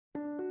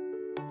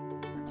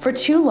For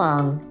too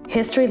long,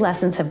 history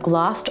lessons have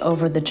glossed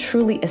over the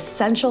truly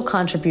essential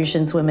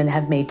contributions women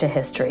have made to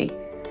history.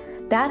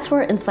 That's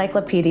where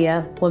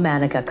Encyclopedia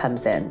Womanica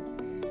comes in.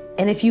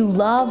 And if you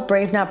love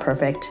Brave Not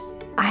Perfect,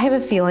 I have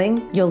a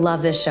feeling you'll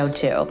love this show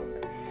too.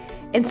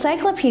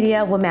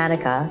 Encyclopedia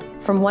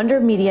Womanica from Wonder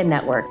Media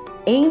Network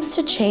aims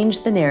to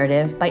change the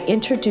narrative by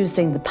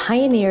introducing the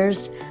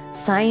pioneers,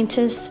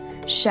 scientists,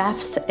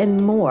 chefs,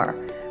 and more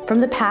from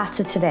the past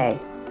to today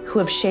who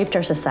have shaped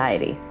our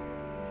society.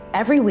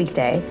 Every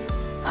weekday,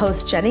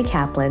 host Jenny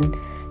Kaplan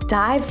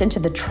dives into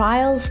the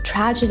trials,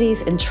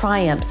 tragedies, and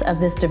triumphs of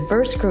this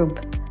diverse group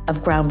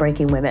of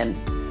groundbreaking women.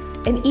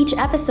 And each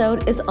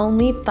episode is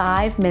only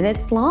 5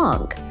 minutes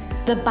long.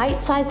 The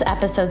bite-sized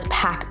episodes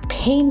pack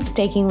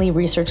painstakingly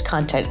researched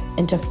content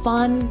into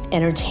fun,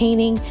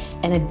 entertaining,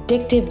 and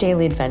addictive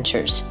daily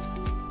adventures.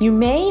 You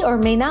may or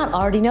may not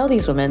already know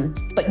these women,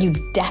 but you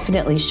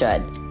definitely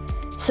should.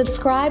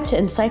 Subscribe to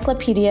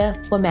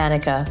Encyclopedia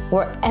Womanica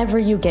wherever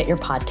you get your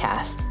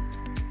podcasts.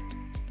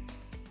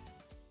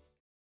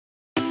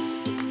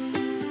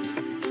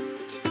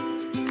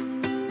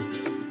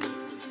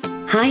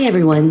 Hi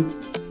everyone,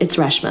 it's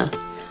Reshma.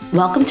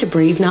 Welcome to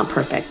Brave Not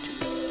Perfect,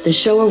 the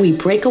show where we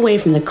break away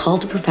from the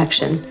cult of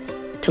perfection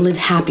to live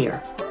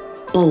happier,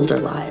 bolder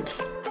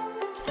lives.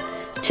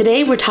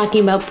 Today we're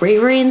talking about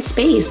bravery in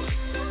space.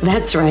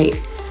 That's right.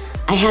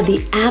 I had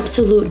the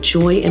absolute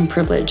joy and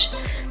privilege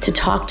to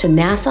talk to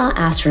NASA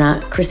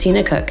astronaut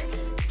Christina Koch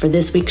for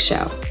this week's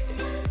show.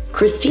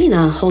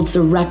 Christina holds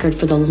the record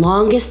for the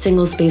longest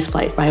single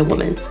spaceflight by a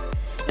woman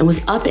and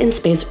was up in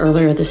space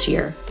earlier this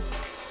year.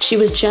 She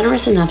was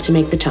generous enough to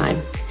make the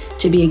time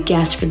to be a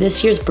guest for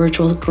this year's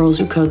virtual Girls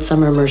Who Code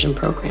Summer Immersion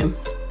program.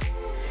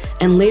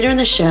 And later in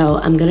the show,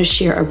 I'm going to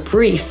share a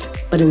brief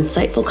but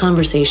insightful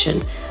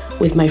conversation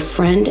with my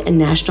friend and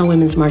National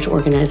Women's March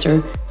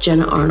organizer,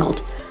 Jenna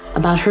Arnold,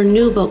 about her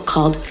new book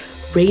called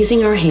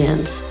Raising Our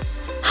Hands: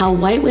 How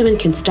White Women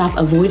Can Stop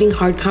Avoiding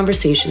Hard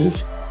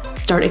Conversations,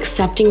 Start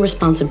Accepting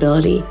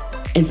Responsibility,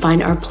 and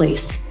Find Our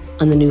Place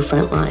on the New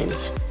Front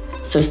Lines.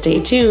 So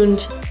stay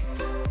tuned.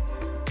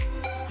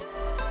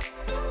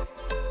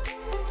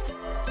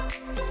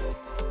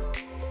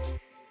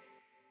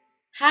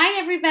 Hi,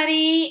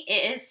 everybody.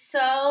 It is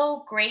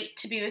so great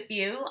to be with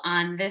you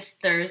on this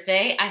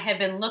Thursday. I have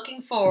been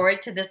looking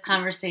forward to this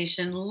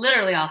conversation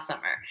literally all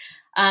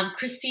summer.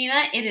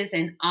 Christina, it is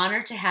an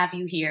honor to have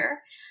you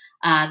here.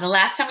 The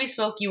last time we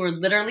spoke, you were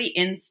literally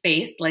in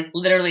space, like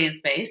literally in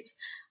space.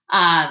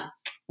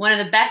 One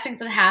of the best things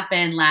that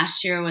happened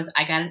last year was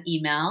I got an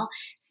email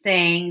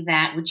saying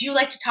that, would you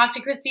like to talk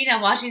to Christina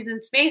while she's in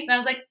space? And I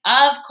was like,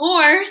 of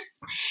course.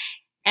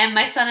 And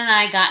my son and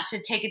I got to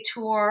take a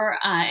tour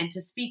and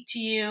to speak to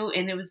you.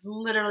 And it was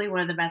literally one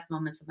of the best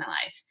moments of my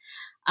life.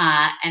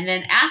 And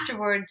then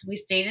afterwards, we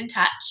stayed in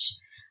touch.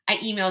 I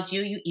emailed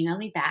you. You emailed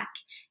me back.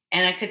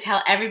 And I could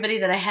tell everybody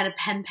that I had a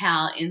pen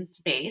pal in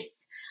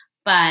space.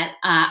 But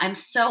I'm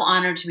so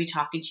honored to be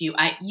talking to you.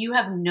 You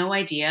have no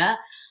idea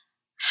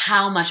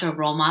how much of a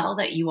role model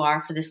that you are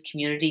for this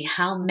community,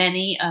 how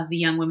many of the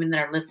young women that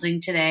are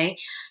listening today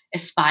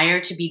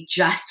aspire to be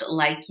just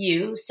like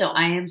you. So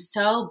I am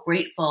so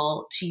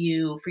grateful to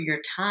you for your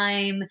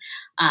time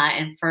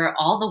and for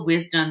all the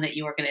wisdom that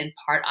you are going to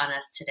impart on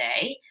us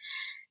today.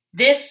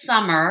 This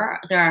summer,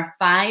 there are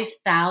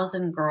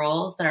 5,000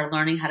 girls that are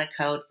learning how to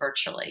code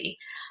virtually.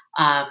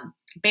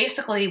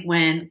 Basically,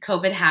 when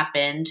COVID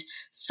happened,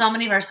 so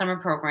many of our summer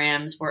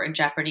programs were in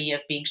jeopardy of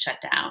being shut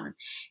down.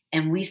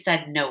 And we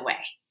said, no way.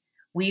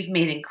 We've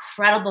made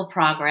incredible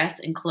progress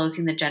in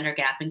closing the gender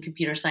gap in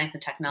computer science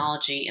and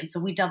technology. And so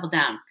we doubled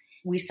down.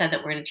 We said that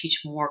we're going to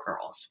teach more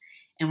girls.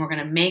 And we're going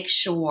to make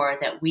sure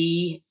that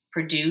we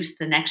produce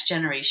the next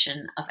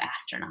generation of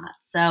astronauts.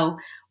 So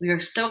we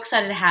are so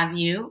excited to have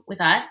you with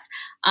us.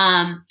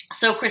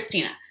 So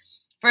Christina,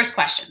 first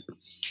question.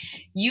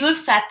 You have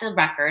set the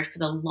record for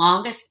the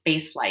longest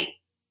space flight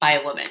by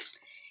a woman.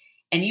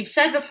 And you've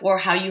said before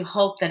how you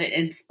hope that it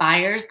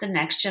inspires the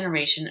next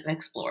generation of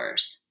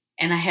explorers.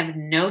 And I have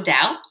no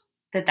doubt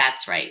that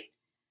that's right.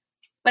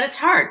 But it's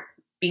hard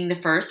being the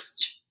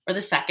first or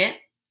the second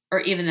or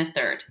even the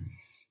third.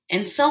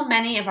 And so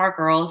many of our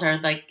girls are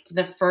like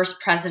the first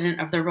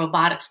president of their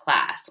robotics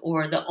class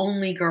or the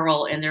only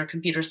girl in their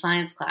computer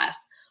science class.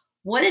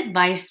 What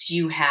advice do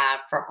you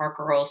have for our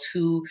girls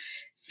who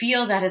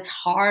feel that it's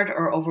hard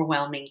or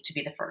overwhelming to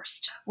be the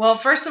first? Well,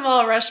 first of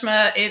all,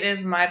 Reshma, it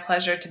is my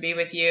pleasure to be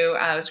with you.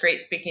 It was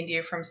great speaking to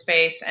you from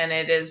space, and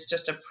it is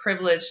just a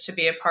privilege to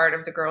be a part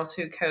of the Girls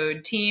Who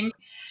Code team.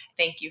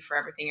 Thank you for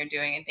everything you're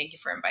doing, and thank you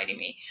for inviting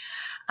me.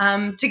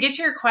 To get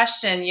to your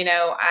question,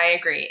 I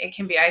agree. It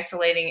can be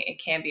isolating.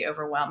 It can be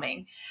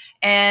overwhelming.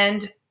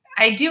 And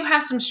I do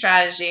have some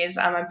strategies.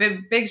 I'm a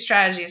big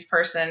strategies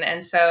person.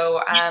 And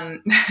so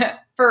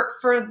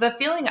for the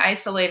feeling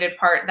isolated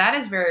part, that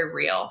is very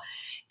real.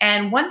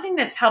 And one thing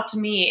that's helped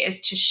me is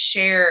to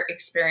share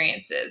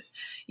experiences.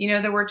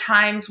 There were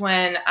times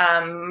when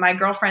my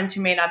girlfriends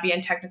who may not be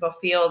in technical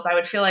fields, I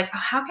would feel like,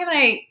 how can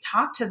I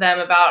talk to them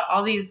about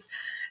all these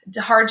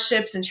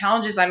hardships and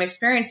challenges I'm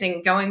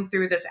experiencing going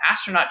through this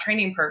astronaut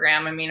training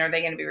program. I mean, are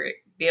they going to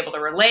be able to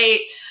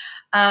relate?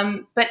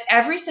 But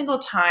every single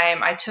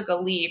time I took a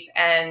leap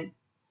and,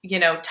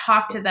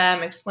 talked to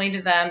them, explained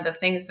to them the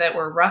things that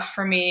were rough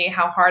for me,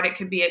 how hard it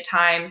could be at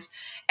times,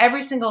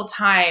 every single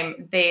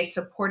time they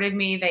supported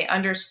me, they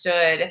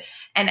understood,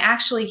 and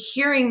actually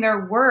hearing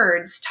their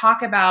words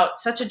talk about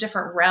such a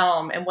different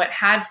realm and what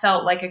had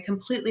felt like a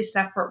completely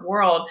separate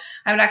world,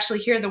 I would actually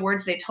hear the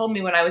words they told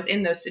me when I was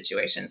in those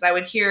situations. I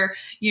would hear,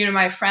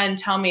 my friend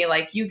tell me,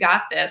 like, you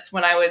got this,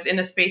 when I was in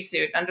a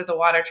spacesuit under the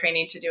water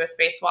training to do a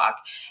spacewalk.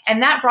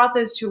 And that brought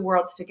those two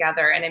worlds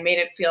together, and it made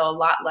it feel a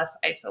lot less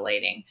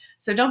isolating.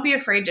 So don't be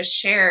afraid to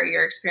share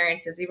your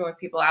experiences, even with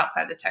people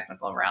outside the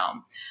technical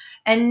realm.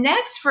 And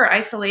next, for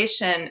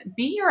isolation,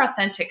 be your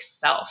authentic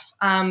self.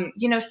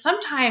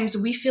 Sometimes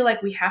we feel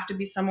like we have to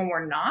be someone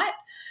we're not,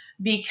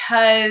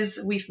 because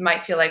we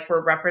might feel like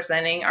we're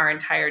representing our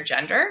entire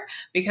gender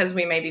because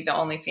we may be the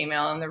only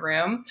female in the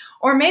room.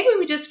 Or maybe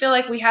we just feel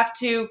like we have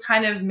to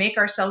kind of make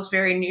ourselves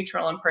very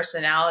neutral in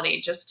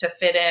personality just to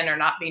fit in or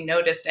not be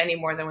noticed any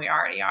more than we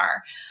already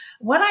are.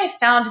 What I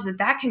found is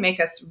that can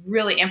make us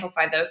really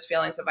amplify those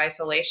feelings of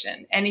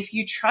isolation. And if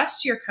you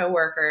trust your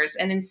coworkers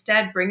and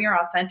instead bring your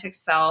authentic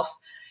self,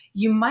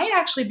 you might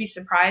actually be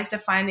surprised to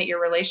find that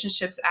your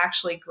relationships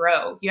actually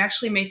grow. You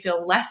actually may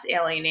feel less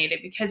alienated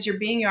because you're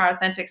being your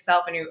authentic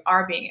self and you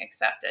are being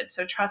accepted.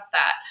 So trust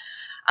that.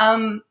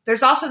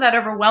 There's also that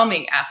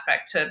overwhelming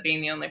aspect to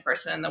being the only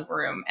person in the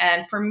room.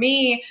 And for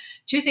me,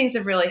 two things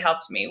have really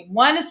helped me.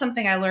 One is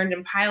something I learned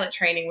in pilot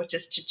training, which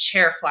is to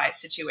chair fly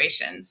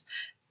situations.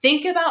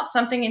 Think about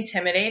something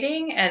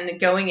intimidating and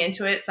going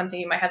into it, something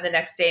you might have the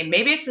next day.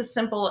 Maybe it's as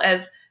simple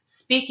as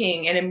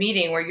speaking in a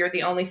meeting where you're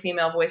the only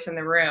female voice in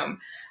the room.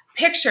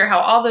 Picture how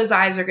all those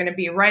eyes are going to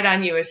be right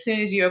on you as soon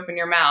as you open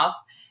your mouth.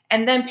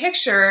 And then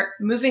picture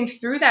moving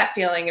through that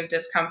feeling of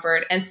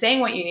discomfort and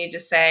saying what you need to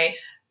say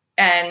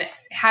and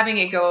having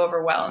it go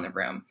over well in the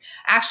room.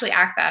 Actually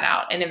act that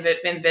out and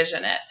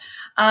envision it.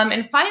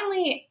 And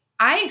finally,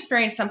 I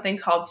experienced something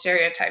called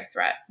stereotype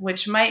threat,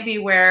 which might be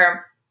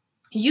where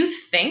you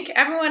think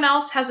everyone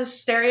else has a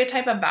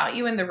stereotype about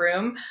you in the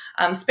room.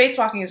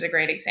 Spacewalking is a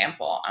great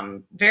example.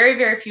 Very,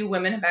 very few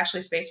women have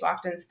actually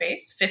spacewalked in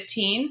space,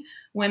 15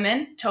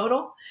 women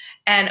total,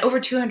 and over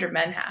 200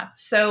 men have.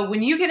 So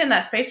when you get in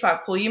that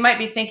spacewalk pool, you might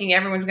be thinking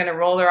everyone's going to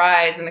roll their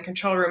eyes in the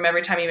control room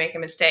every time you make a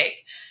mistake.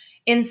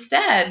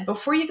 Instead,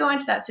 before you go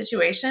into that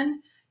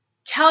situation,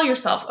 tell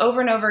yourself over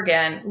and over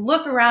again,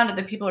 look around at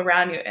the people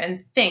around you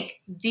and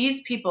think,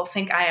 these people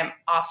think I am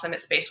awesome at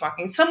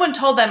spacewalking. Someone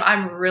told them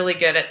I'm really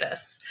good at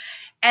this.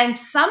 And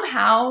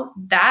somehow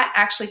that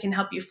actually can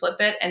help you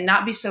flip it and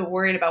not be so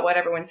worried about what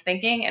everyone's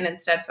thinking and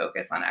instead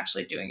focus on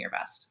actually doing your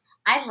best.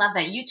 I love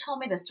that. You told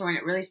me the story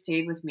and it really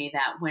stayed with me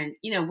that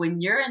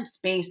when you're in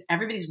space,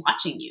 everybody's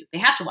watching you. They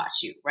have to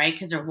watch you, right?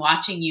 Because they're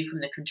watching you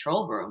from the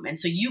control room. And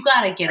so you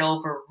got to get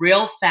over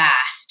real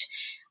fast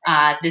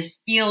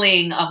this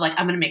feeling of like,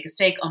 I'm going to make a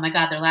mistake. Oh my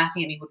God, they're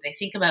laughing at me. What do they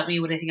think about me?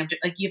 What do they think I'm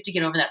doing? Like, you have to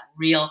get over that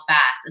real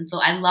fast. And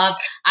so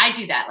I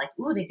do that. Like,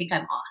 ooh, they think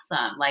I'm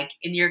awesome. Like,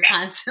 and you're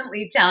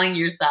constantly telling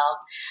yourself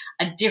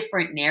a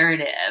different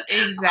narrative.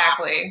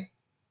 Exactly.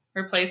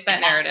 Replace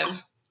that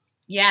narrative.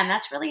 Yeah, and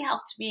that's really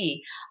helped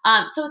me.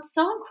 So it's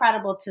so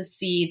incredible to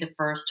see the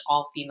first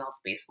all-female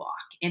spacewalk,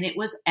 and it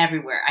was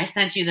everywhere. I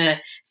sent you the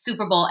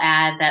Super Bowl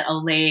ad that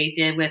Olay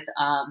did with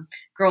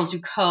Girls Who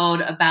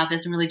Code about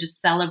this and really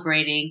just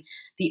celebrating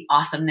the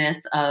awesomeness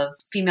of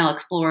female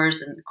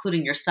explorers,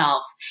 including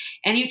yourself.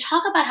 And you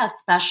talk about how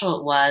special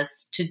it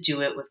was to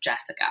do it with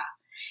Jessica.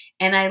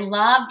 And I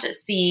loved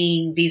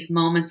seeing these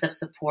moments of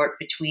support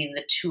between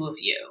the two of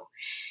you.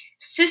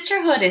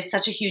 Sisterhood is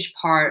such a huge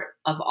part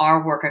of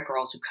our work at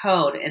Girls Who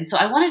Code. And so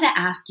I wanted to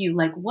ask you,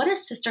 like, what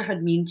does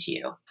sisterhood mean to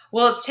you?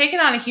 Well, it's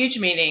taken on a huge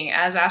meaning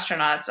as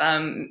astronauts.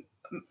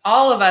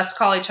 All of us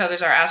call each other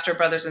our Astro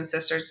brothers and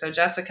sisters. So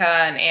Jessica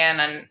and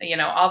Anne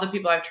and, all the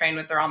people I've trained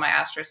with, they're all my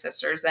Astro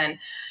sisters. And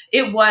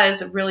it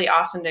was really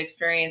awesome to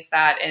experience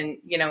that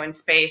in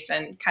space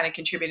and kind of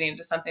contributing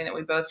to something that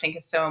we both think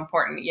is so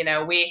important.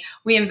 We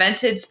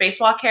invented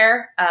spacewalk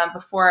hair.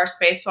 Before our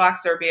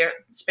spacewalks, there would be a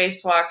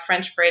spacewalk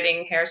French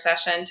braiding hair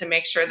session to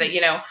make sure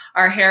that,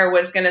 our hair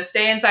was going to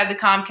stay inside the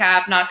com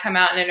cap, not come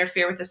out and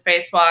interfere with the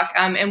spacewalk.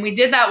 And we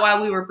did that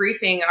while we were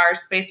briefing our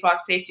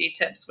spacewalk safety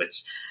tips,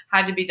 which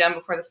had to be done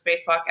before the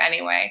spacewalk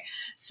anyway.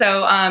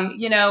 So,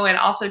 and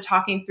also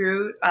talking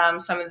through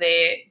some of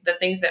the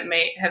things that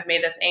may have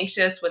made us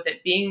anxious with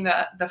it being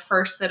the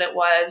first that it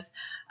was,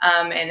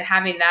 and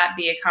having that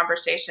be a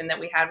conversation that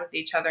we had with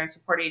each other and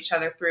supported each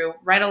other through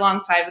right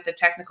alongside with the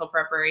technical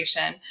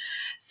preparation.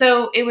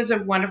 So it was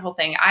a wonderful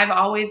thing. I've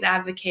always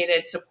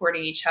advocated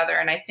supporting each other.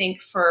 And I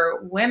think for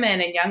women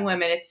and young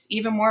women, it's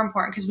even more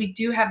important because we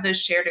do have those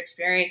shared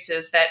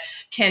experiences that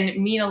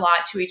can mean a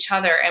lot to each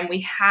other. And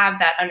we have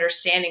that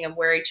understanding of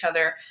where each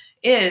other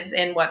is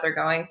and what they're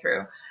going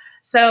through.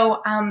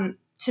 So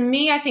to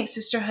me, I think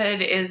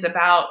sisterhood is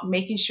about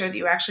making sure that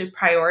you actually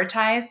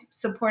prioritize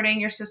supporting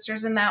your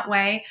sisters in that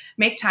way.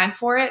 Make time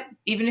for it,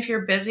 even if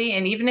you're busy,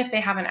 and even if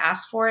they haven't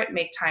asked for it,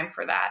 make time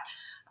for that.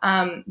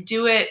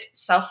 Do it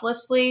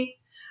selflessly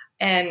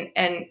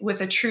and with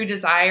a true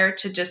desire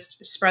to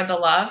just spread the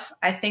love.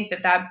 I think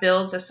that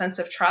builds a sense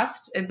of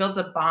trust. It builds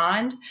a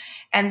bond,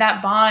 and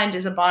that bond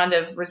is a bond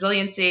of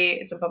resiliency.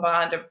 It's a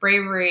bond of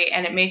bravery,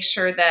 and it makes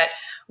sure that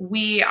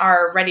we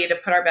are ready to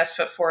put our best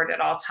foot forward at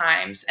all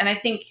times. And I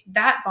think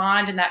that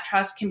bond and that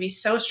trust can be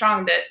so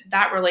strong that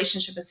that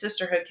relationship and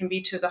sisterhood can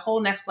be to the whole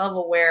next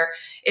level, where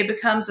it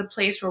becomes a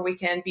place where we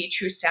can be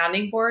true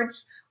sounding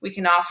boards. We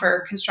can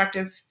offer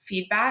constructive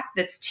feedback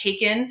that's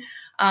taken,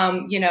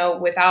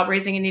 without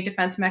raising any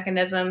defense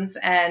mechanisms,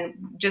 and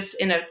just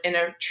in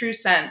a true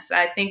sense.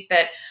 I think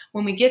that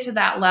when we get to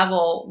that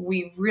level,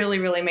 we really,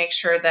 really make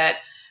sure that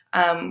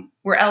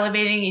we're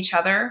elevating each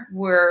other.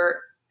 We're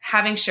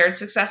having shared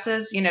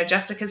successes.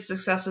 Jessica's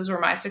successes were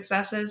my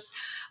successes.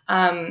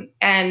 And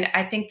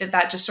I think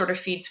that just sort of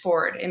feeds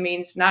forward. It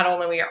means not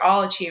only we are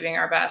all achieving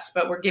our best,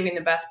 but we're giving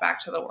the best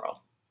back to the world.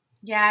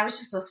 Yeah, I was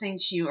just listening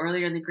to you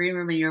earlier in the green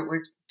room, and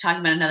we're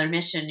talking about another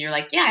mission. You're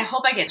like, yeah, I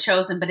hope I get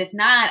chosen, but if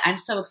not, I'm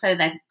so excited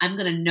that I'm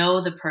going to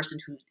know the person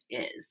who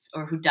is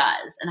or who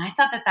does. And I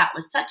thought that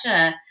was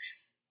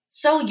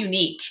so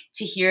unique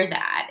to hear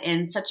that,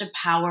 and such a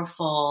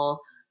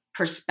powerful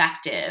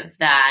perspective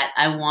that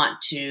I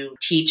want to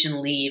teach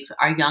and leave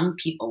our young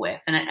people with.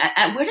 And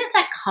where does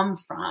that come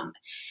from?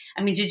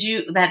 I mean, did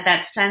you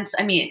that sense?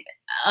 I mean,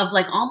 of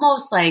like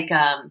almost like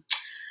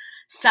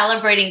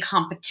celebrating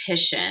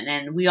competition,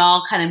 and we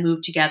all kind of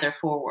move together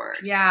forward.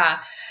 Yeah.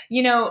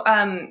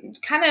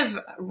 Kind of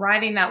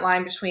riding that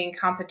line between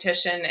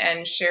competition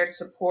and shared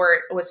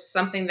support was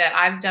something that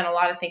I've done a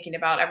lot of thinking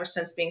about ever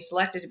since being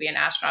selected to be an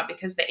astronaut,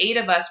 because the 8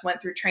 of us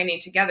went through training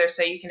together.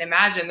 So you can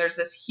imagine there's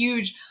this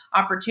huge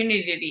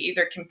opportunity to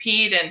either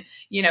compete and,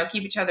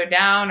 keep each other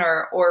down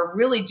or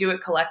really do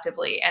it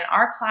collectively. And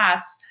our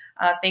class,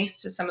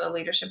 thanks to some of the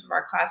leadership of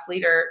our class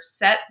leader,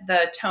 set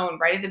the tone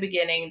right at the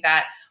beginning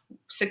that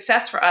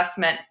success for us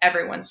meant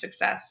everyone's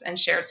success and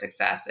shared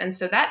success. And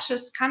so that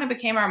just kind of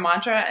became our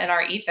mantra and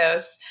our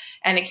ethos,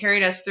 and it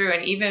carried us through.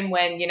 And even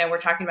when, we're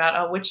talking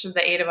about, which of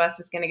the 8 of us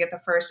is going to get the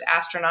first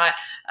astronaut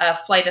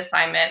flight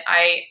assignment,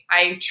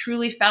 I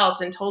truly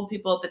felt and told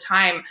people at the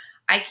time,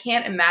 I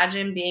can't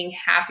imagine being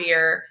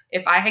happier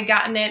if I had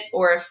gotten it,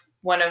 or if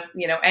one of,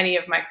 any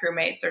of my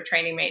crewmates or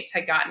training mates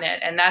had gotten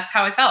it. And that's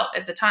how I felt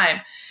at the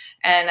time.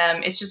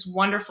 And it's just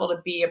wonderful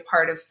to be a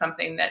part of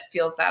something that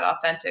feels that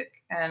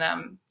authentic and,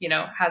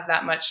 has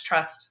that much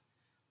trust.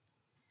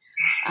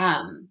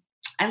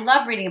 I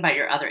love reading about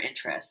your other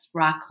interests: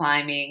 rock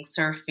climbing,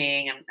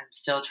 surfing. I'm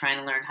still trying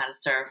to learn how to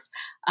surf.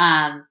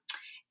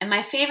 And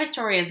my favorite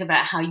story is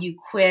about how you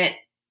quit.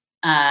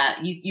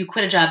 You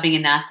quit a job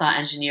being a NASA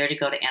engineer to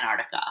go to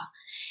Antarctica.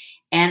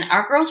 And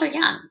our girls are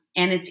young,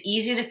 and it's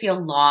easy to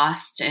feel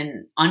lost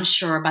and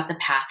unsure about the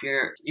path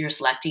you're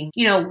selecting.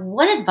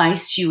 What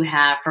advice do you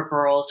have for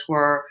girls who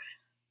are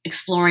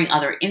exploring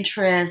other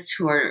interests,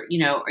 who are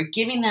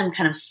giving them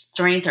kind of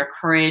strength or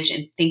courage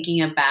in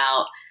thinking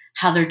about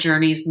how their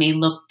journeys may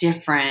look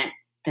different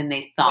than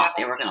they thought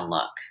they were going to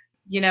look?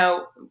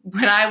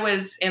 When I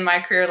was in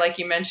my career, like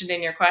you mentioned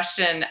in your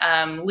question,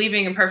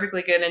 leaving a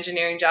perfectly good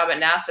engineering job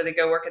at NASA to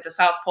go work at the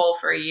South Pole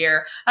for a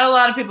year, I had a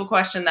lot of people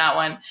question that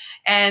one.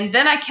 And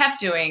then I kept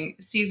doing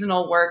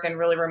seasonal work in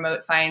really remote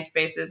science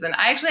bases. And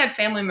I actually had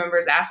family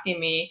members asking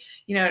me,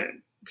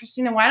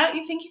 Christina, why don't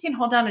you think you can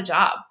hold down a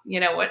job?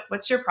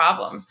 What's your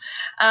problem?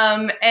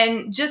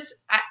 And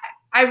just,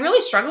 I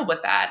really struggled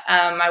with that.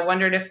 I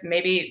wondered if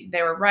maybe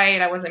they were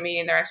right. I wasn't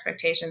meeting their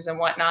expectations and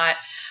whatnot.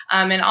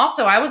 And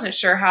also, I wasn't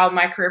sure how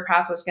my career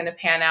path was going to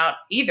pan out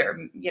either.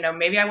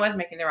 Maybe I was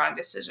making the wrong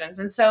decisions.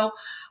 And so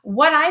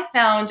what I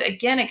found,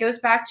 again, it goes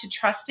back to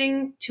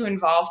trusting to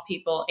involve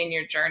people in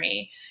your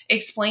journey.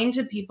 Explain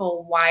to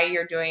people why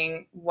you're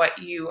doing what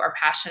you are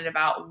passionate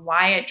about,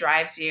 why it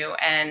drives you.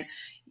 And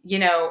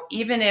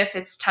even if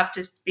it's tough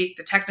to speak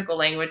the technical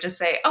language, just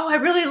say, I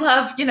really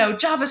love,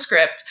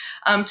 JavaScript.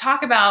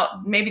 Talk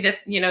about maybe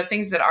the,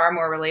 things that are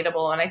more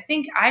relatable. And I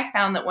think I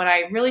found that when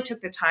I really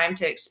took the time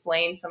to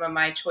explain some of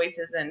my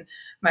choices and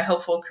my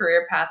hopeful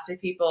career path to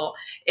people,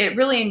 it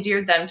really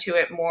endeared them to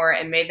it more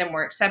and made them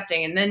more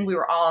accepting. And then we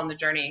were all on the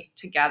journey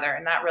together,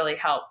 and that really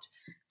helped.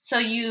 So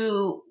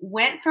you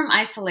went from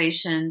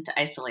isolation to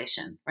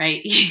isolation,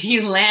 right?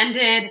 You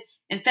landed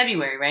in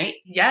February, right?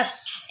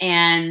 Yes.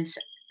 And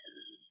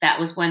that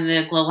was when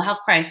the global health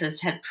crisis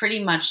had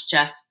pretty much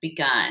just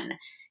begun.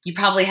 You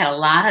probably had a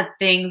lot of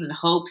things and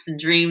hopes and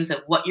dreams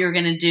of what you were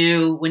going to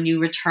do when you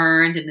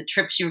returned, and the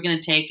trips you were going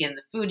to take, and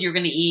the food you were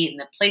going to eat, and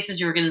the places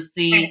you were going to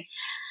see,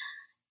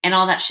 and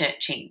all that shit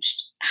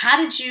changed. How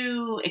did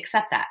you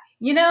accept that?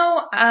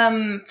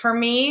 For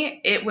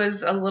me, it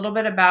was a little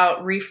bit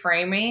about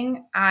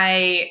reframing.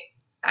 I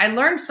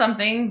learned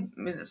something.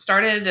 It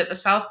started at the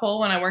South Pole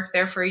when I worked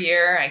there for a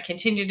year. I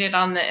continued it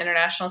on the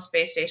International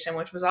Space Station,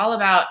 which was all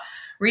about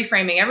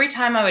reframing. Every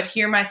time I would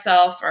hear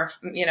myself or,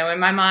 in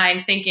my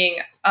mind thinking,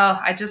 oh,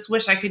 I just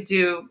wish I could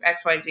do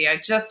XYZ. I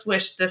just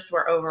wish this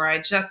were over. I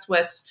just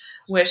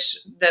wish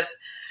this.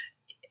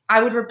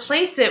 I would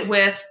replace it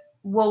with,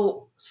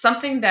 well,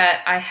 something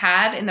that I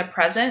had in the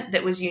present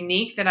that was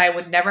unique that I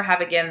would never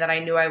have again, that I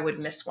knew I would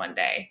miss one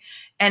day.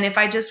 And if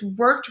I just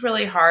worked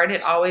really hard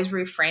at always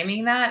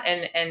reframing that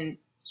and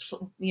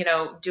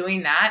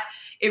doing that,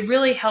 it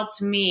really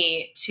helped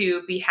me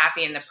to be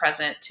happy in the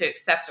present, to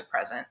accept the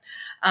present.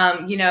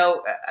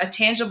 A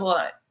tangible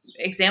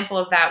example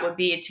of that would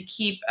be to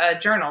keep a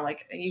journal,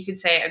 like you could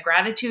say a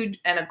gratitude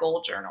and a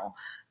goal journal.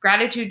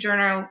 Gratitude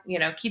journal,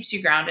 keeps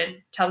you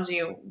grounded, tells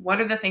you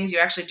what are the things you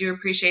actually do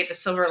appreciate, the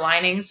silver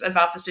linings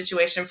about the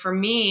situation. For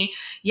me,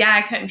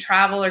 I couldn't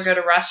travel or go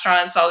to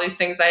restaurants, all these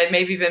things I had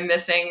maybe been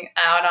missing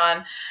out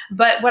on.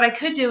 But what I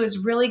could do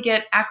is really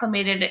get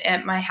acclimated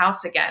at my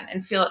house again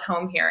and feel at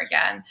home here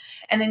again.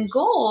 And then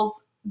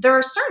goals, there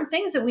are certain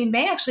things that we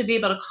may actually be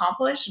able to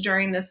accomplish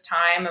during this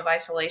time of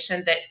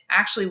isolation that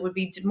actually would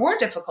be more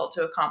difficult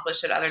to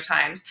accomplish at other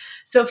times.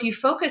 So if you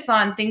focus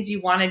on things you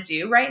want to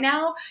do right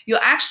now, you'll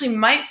actually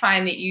might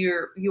find that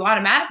you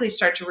automatically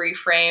start to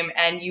reframe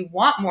and you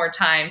want more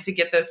time to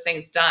get those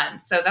things done.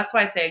 So that's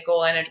why I say a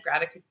goal and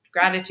a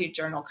gratitude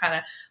journal kind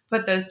of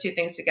put those two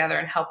things together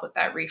and help with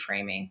that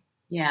reframing.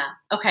 Yeah.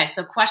 Okay.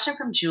 So question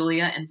from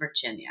Julia in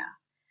Virginia.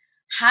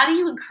 How do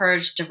you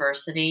encourage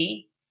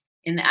diversity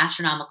in the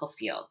astronomical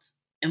field?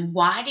 And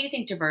why do you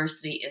think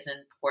diversity is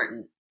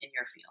important in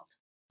your field?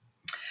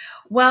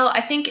 Well,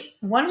 I think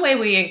one way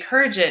we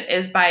encourage it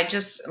is by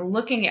just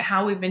looking at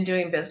how we've been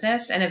doing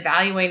business and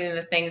evaluating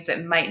the things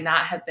that might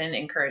not have been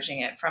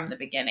encouraging it from the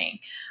beginning.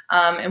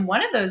 And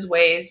one of those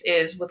ways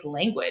is with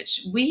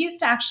language. We used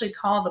to actually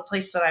call the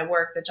place that I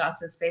work, the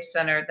Johnson Space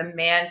Center, the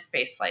Manned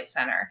Space Flight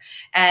Center.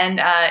 And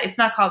it's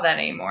not called that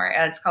anymore.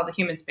 It's called the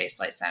Human Space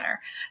Flight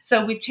Center.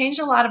 So we've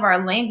changed a lot of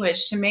our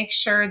language to make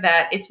sure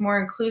that it's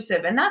more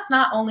inclusive. And that's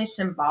not only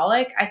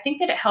symbolic. I think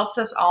that it helps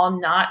us all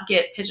not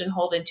get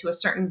pigeonholed into a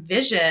certain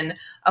vision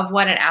of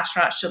what an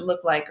astronaut should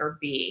look like or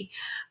be.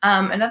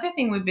 Another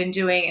thing we've been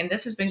doing, and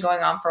this has been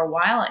going on for a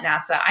while at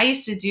NASA, I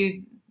used to do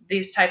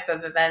these type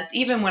of events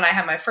even when I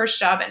had my first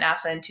job at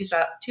NASA in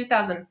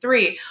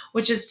 2003,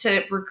 which is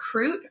to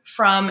recruit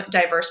from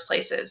diverse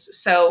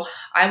places. So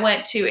I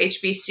went to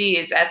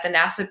HBCs at the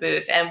NASA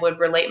booth and would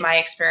relate my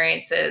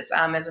experiences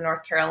as a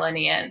North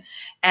Carolinian.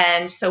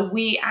 And so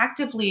we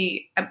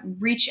actively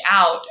reach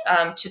out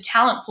to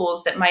talent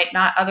pools that might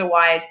not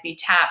otherwise be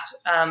tapped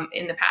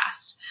in the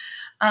past.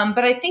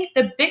 But I think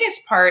the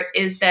biggest part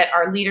is that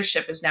our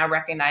leadership is now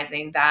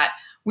recognizing that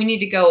we need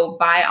to go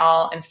by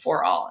all and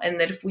for all,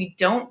 and that if we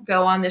don't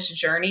go on this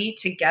journey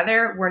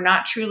together, we're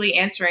not truly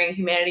answering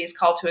humanity's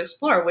call to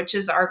explore, which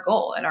is our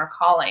goal and our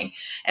calling.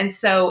 And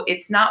so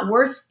it's not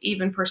worth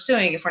even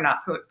pursuing if we're not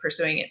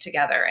pursuing it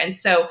together. And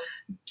so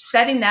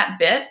setting that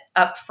bit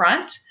up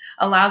front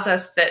allows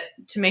us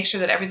to make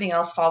sure that everything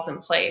else falls in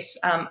place.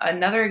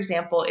 Another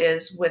example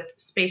is with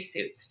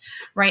spacesuits.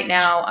 Right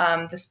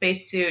now, the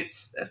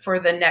spacesuits for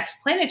the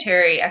next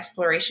planetary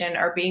exploration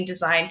are being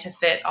designed to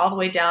fit all the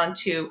way down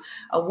to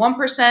a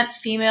 1%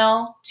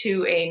 female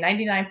to a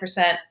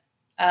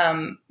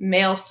 99%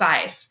 male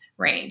size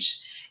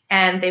range.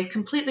 And they've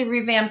completely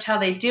revamped how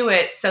they do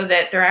it so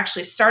that they're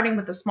actually starting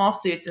with the small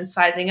suits and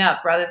sizing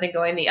up rather than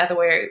going the other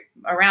way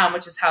around,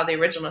 which is how the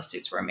original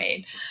suits were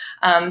made.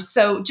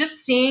 So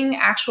just seeing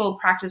actual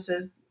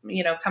practices,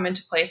 come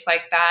into place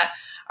like that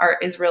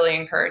is really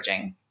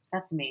encouraging.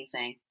 That's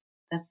amazing.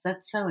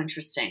 That's so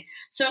interesting.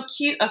 So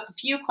a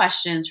few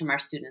questions from our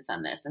students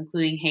on this,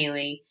 including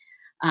Haley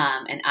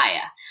and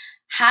Aya.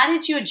 How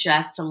did you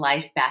adjust to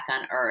life back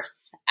on Earth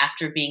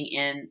after being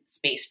in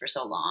space for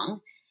so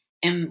long?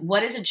 And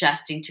what is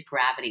adjusting to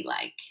gravity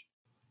like?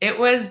 It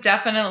was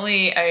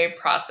definitely a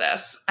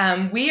process.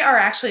 We are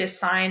actually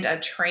assigned a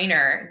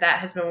trainer that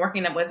has been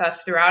working with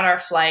us throughout our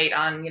flight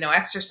on,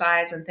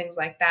 exercise and things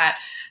like that.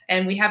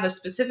 And we have a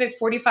specific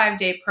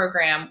 45-day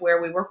program where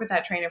we work with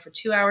that trainer for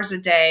 2 hours a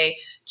day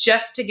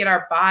just to get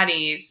our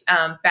bodies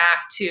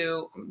back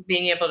to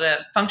being able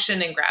to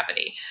function in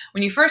gravity.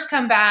 When you first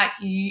come back,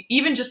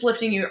 even just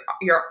lifting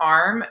your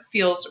arm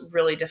feels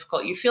really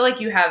difficult. You feel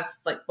like you have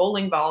like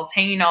bowling balls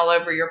hanging all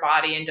over your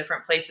body in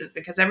different places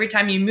because every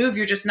time you move,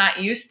 you're just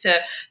not used to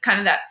kind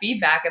of that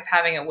feedback of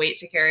having a weight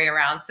to carry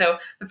around. So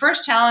the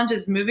first challenge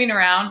is moving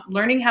around,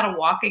 learning how to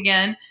walk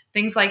again,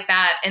 things like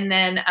that. And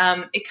then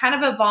it kind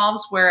of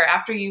evolves where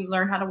after you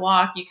learn how to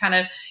walk, you kind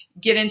of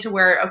get into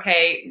where,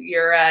 okay,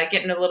 you're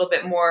getting a little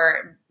bit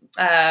more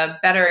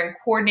better and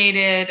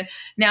coordinated.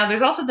 Now,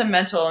 there's also the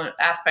mental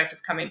aspect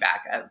of coming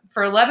back.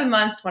 For 11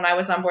 months when I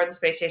was on board the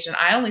space station,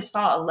 I only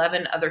saw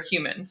 11 other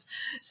humans.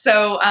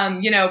 So,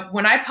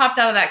 when I popped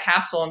out of that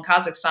capsule in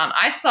Kazakhstan,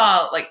 I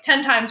saw like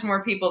 10 times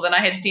more people than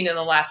I had seen in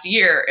the last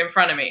year in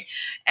front of me.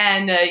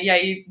 And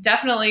you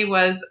definitely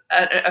was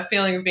a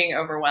feeling of being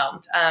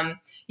overwhelmed.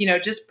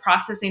 Just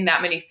processing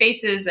that many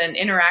faces and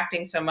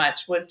interacting so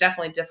much was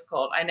definitely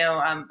difficult. I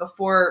know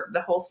before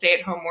the whole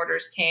stay-at-home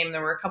orders came,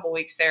 there were a couple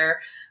weeks there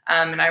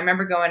And I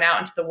remember going out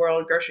into the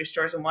world, grocery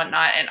stores and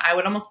whatnot, and I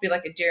would almost be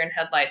like a deer in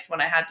headlights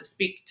when I had to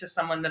speak to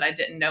someone that I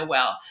didn't know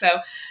well. So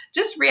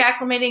just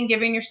reacclimating,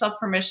 giving yourself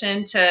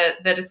permission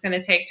that it's going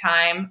to take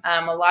time.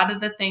 A lot of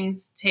the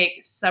things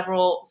take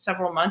several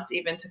months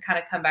even to kind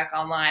of come back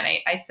online.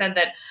 I said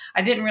that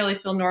I didn't really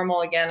feel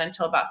normal again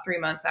until about 3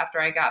 months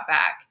after I got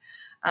back.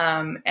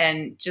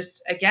 And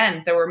just,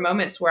 again, there were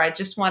moments where I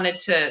just wanted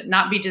to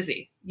not be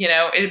dizzy.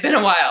 It had been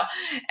a while,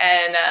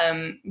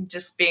 and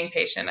just being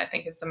patient, I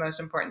think, is the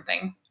most important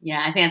thing.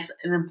 Yeah, I think it's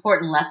an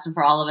important lesson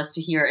for all of us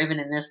to hear, even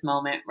in this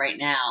moment right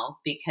now,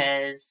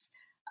 because,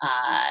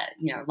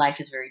 life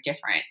is very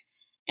different,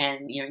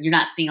 and, you're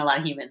not seeing a lot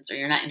of humans, or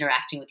you're not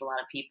interacting with a lot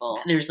of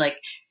people. There's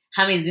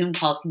how many Zoom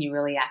calls can you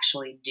really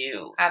actually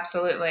do?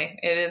 Absolutely.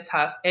 It is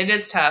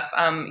tough.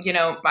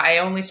 I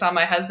only saw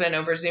my husband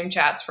over Zoom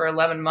chats for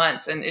 11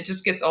 months, and it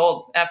just gets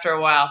old after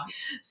a while.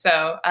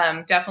 So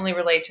definitely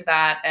relate to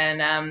that.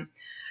 And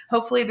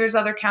hopefully there's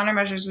other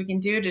countermeasures we can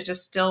do to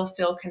just still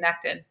feel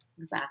connected.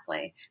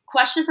 Exactly.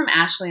 Question from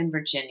Ashley in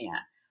Virginia.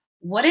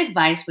 What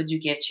advice would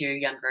you give to your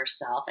younger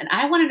self? And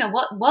I want to know,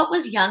 what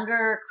was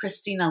younger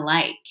Christina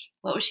like?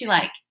 What was she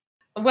like?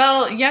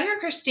 Well, younger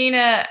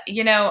Christina,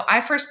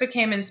 I first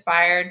became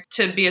inspired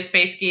to be a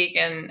space geek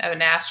and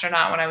an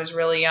astronaut when I was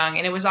really young.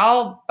 And it was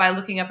all by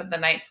looking up at the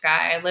night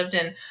sky. I lived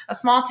in a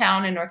small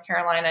town in North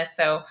Carolina,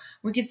 so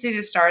we could see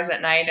the stars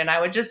at night. And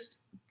I would just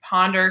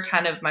ponder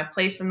kind of my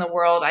place in the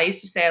world. I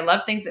used to say I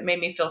love things that made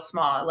me feel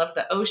small. I love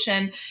the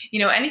ocean,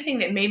 anything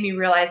that made me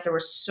realize there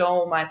was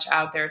so much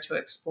out there to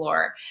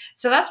explore.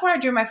 So that's where I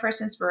drew my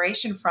first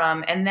inspiration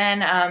from. And then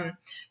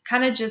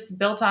kind of just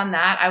built on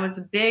that. I was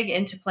big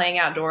into playing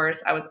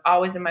outdoors. I was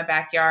always in my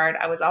backyard.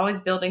 I was always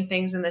building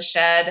things in the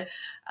shed,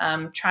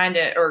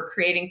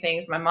 creating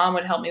things. My mom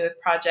would help me with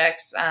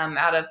projects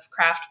out of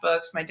craft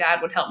books. My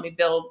dad would help me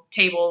build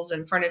tables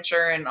and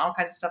furniture and all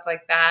kinds of stuff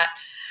like that.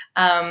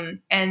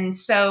 And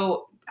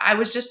so I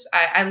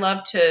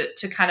love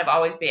to kind of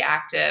always be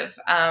active.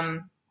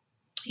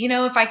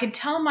 If I could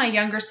tell my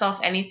younger self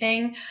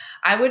anything,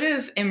 I would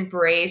have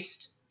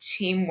embraced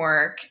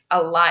teamwork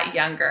a lot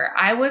younger.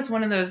 I was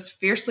one of those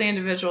fiercely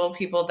individual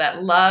people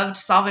that loved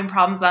solving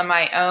problems on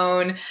my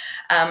own.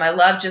 I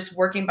loved just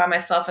working by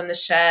myself in the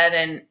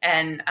shed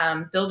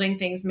and building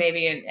things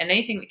maybe, and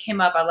anything that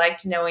came up, I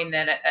liked knowing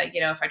that,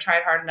 if I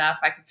tried hard enough,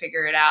 I could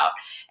figure it out.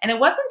 And it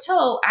wasn't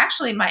until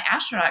actually my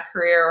astronaut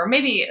career, or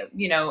maybe,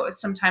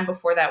 sometime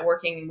before that,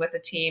 working with a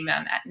team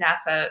on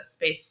NASA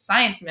space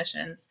science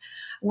missions,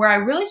 where I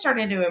really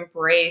started to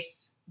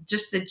embrace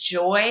just the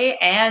joy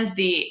and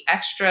the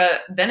extra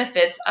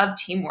benefits of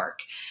teamwork,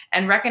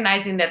 and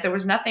recognizing that there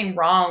was nothing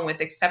wrong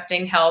with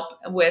accepting help,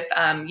 with,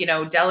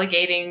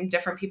 delegating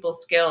different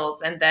people's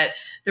skills, and that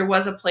there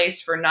was a place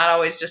for not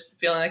always just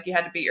feeling like you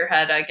had to beat your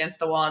head against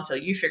the wall until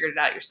you figured it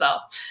out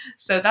yourself.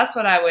 So that's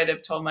what I would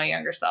have told my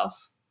younger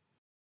self.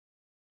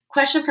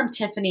 Question from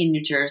Tiffany in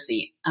New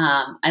Jersey.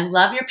 I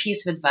love your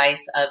piece of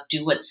advice of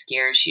do what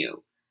scares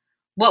you.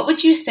 What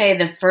would you say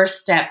the first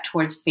step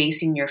towards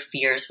facing your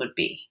fears would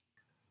be?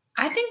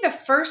 I think the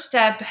first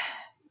step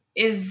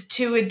is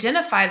to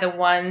identify the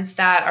ones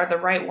that are the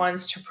right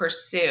ones to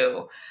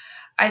pursue.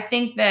 I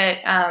think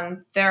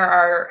that there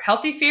are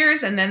healthy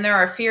fears, and then there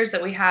are fears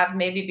that we have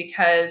maybe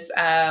because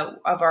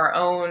of our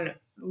own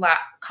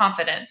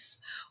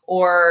confidence,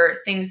 or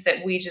things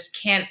that we just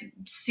can't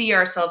see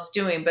ourselves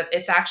doing, but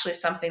it's actually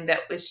something that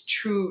is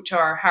true to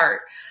our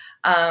heart.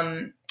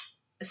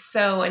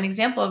 So an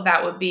example of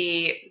that would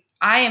be,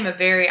 I'm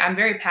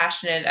very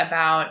passionate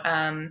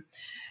about,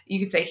 you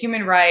could say,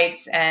 human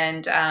rights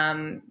and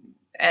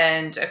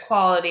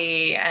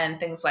equality and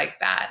things like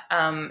that.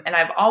 And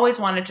I've always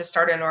wanted to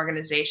start an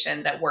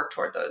organization that worked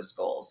toward those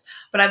goals.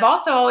 But I've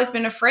also always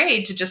been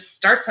afraid to just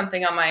start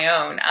something on my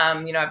own.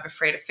 I'm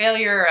afraid of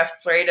failure,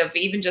 afraid of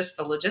even just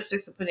the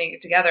logistics of putting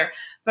it together.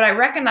 But I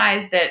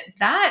recognize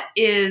that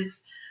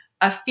is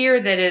a fear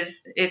that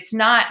it's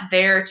not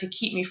there to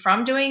keep me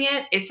from doing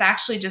it. It's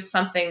actually just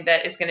something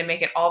that is going to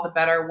make it all the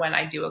better when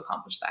I do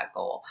accomplish that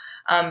goal.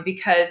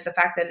 Because the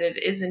fact that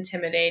it is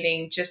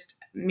intimidating just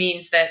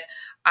means that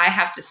I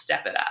have to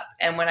step it up.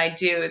 And when I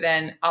do,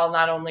 then I'll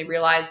not only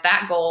realize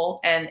that goal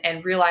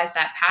and realize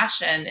that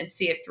passion and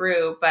see it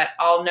through, but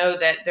I'll know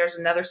that there's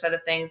another set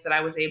of things that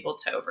I was able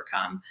to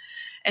overcome.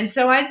 And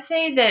so I'd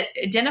say that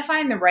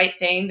identifying the right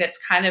thing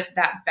that's kind of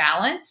that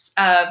balance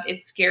of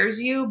it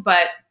scares you,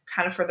 but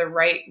kind of for the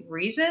right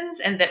reasons,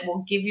 and that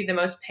will give you the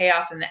most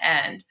payoff in the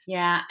end.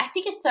 Yeah, I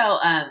think it's so,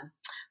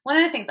 one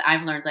of the things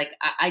I've learned,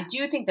 I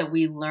do think that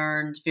we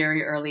learned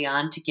very early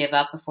on to give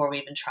up before we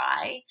even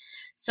try.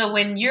 So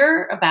when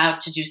you're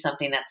about to do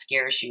something that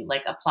scares you,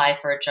 like apply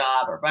for a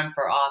job or run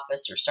for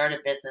office or start a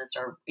business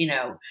or,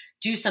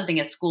 do something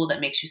at school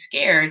that makes you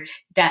scared,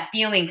 that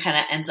feeling kind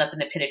of ends up in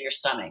the pit of your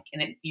stomach,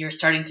 and you're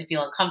starting to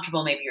feel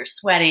uncomfortable. Maybe you're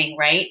sweating,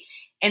 right?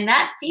 And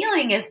that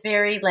feeling is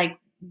very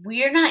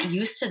we're not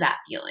used to that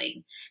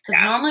feeling,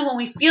 because normally when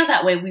we feel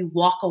that way, we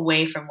walk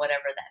away from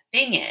whatever that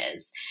thing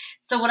is.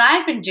 So what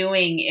I've been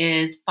doing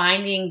is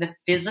finding the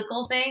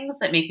physical things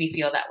that make me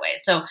feel that way.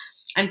 So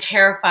I'm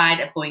terrified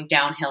of going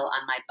downhill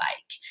on my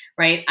bike,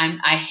 right?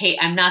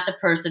 I'm not the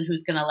person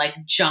who's going to like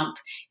jump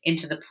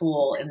into the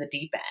pool in the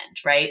deep end,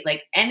 right?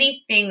 Like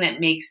anything that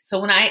makes,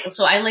 so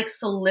I like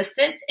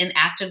solicit and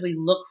actively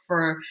look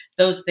for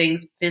those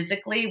things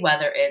physically,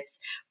 whether it's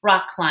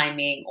rock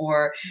climbing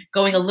or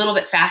going a little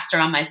bit faster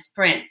on my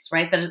sprints,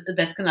 right?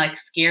 That's going to like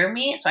scare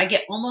me. So I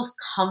get almost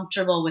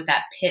comfortable with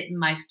that pit in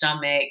my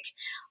stomach.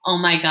 Oh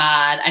my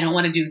God, I don't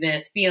want to do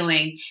this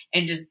feeling,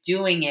 and just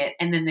doing it.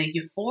 And then the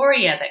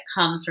euphoria that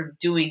comes from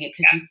doing it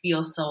because you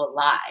feel so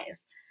alive.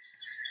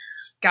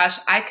 Gosh,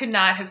 I could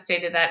not have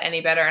stated that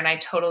any better, and I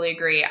totally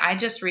agree. I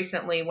just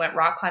recently went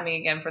rock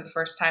climbing again for the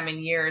first time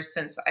in years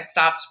since I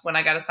stopped when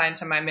I got assigned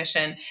to my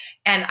mission,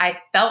 and I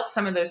felt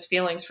some of those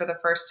feelings for the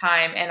first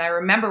time, and I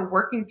remember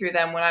working through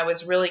them when I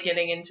was really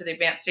getting into the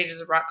advanced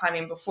stages of rock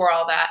climbing before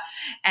all that,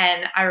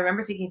 and I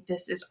remember thinking,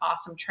 this is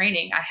awesome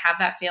training. I have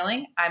that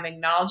feeling, I'm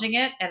acknowledging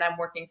it, and I'm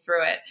working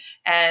through it,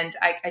 and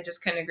I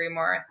just couldn't agree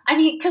more. I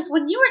mean, because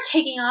when you were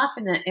taking off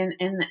in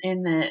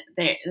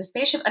the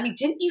spaceship, I mean,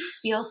 didn't you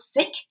feel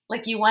sick?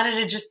 Like you wanted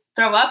to just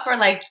throw up or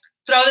like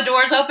throw the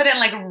doors open and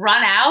like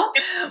run out?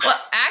 Well,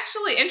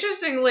 actually,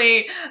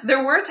 interestingly,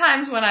 there were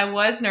times when I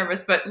was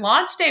nervous, but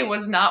launch day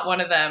was not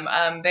one of them.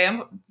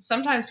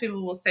 Sometimes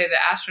people will say the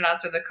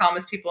astronauts are the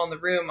calmest people in the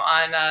room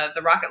on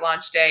the rocket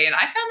launch day, and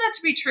I found that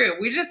to be true.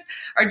 We just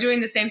are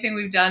doing the same thing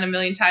we've done a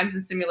million times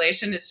in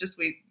simulation. It's just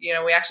we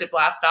actually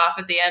blast off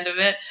at the end of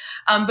it.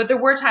 But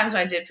there were times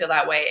when I did feel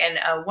that way,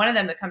 and one of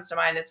them that comes to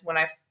mind is when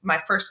my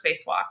first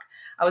spacewalk.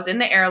 I was in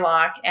the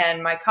airlock,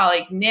 and my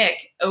colleague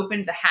Nick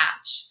opened the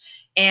hatch.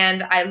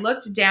 And I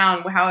looked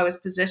down how I was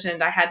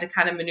positioned. I had to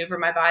kind of maneuver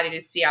my body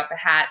to see out the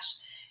hatch.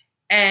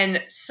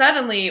 And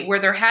suddenly, where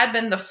there had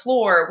been the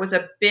floor was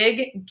a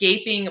big,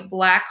 gaping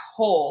black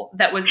hole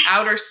that was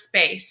outer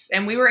space.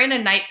 And we were in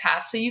a night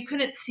pass, so you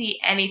couldn't see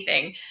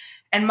anything.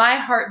 And my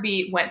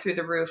heartbeat went through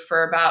the roof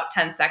for about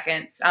 10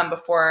 seconds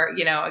before,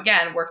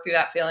 again, worked through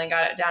that feeling,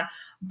 got it down.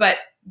 But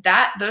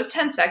those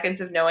 10 seconds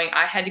of knowing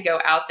I had to go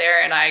out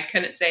there and I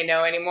couldn't say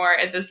no anymore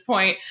at this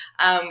point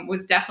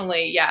was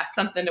definitely,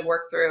 something to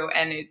work through,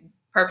 and a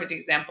perfect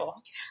example.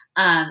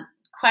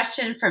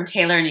 Question from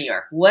Taylor in New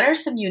York. What are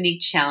some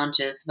unique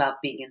challenges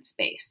about being in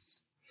space?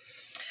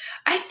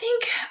 I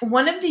think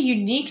one of the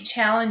unique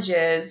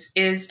challenges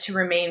is to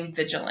remain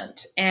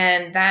vigilant.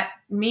 And that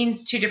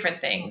means two different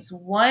things.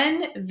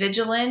 One,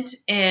 vigilant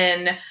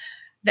in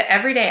the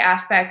everyday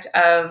aspect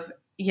of,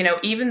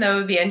 even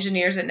though the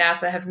engineers at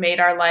NASA have made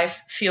our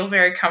life feel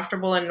very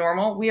comfortable and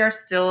normal, we are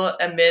still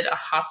amid a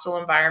hostile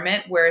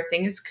environment where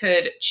things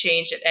could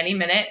change at any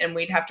minute, and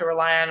we'd have to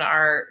rely on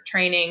our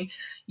training,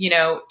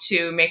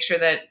 to make sure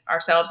that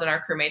ourselves and our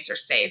crewmates are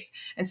safe.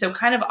 And so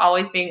kind of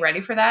always being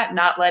ready for that,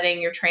 not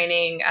letting your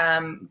training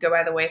go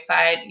by the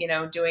wayside,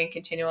 doing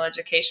continual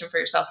education for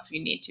yourself if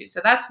you need to.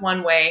 So that's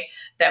one way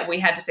that we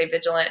had to stay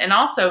vigilant, and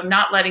also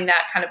not letting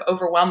that kind of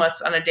overwhelm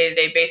us on a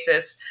day-to-day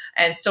basis,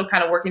 and still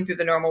kind of working through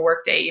the normal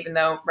workday, even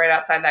though right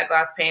outside that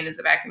glass pane is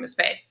a vacuum of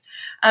space.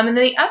 And then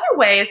the other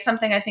way is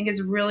something I think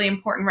is really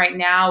important right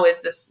now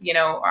is this,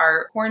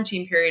 our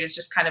quarantine period is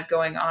just kind of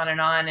going on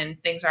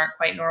and things aren't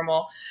quite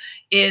normal,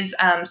 is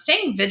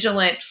staying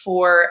vigilant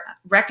for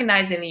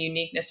recognizing the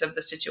uniqueness of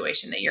the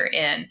situation that you're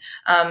in.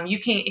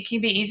 It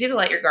can be easy to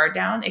let your guard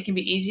down. It can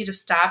be easy to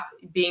stop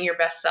being your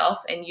best self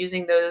and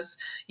using those,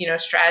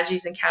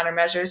 strategies and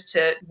countermeasures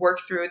to work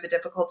through the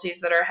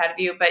difficulties that are ahead of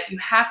you. But you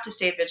have to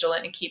stay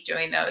vigilant and keep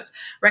doing those.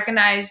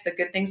 Recognize the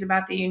good things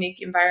about the unique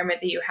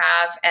environment that you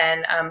have,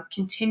 and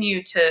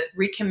continue to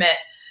recommit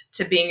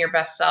to being your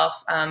best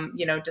self,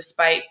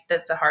 despite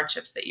the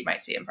hardships that you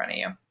might see in front of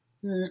you.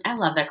 I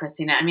love that,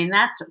 Christina. I mean,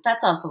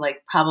 that's also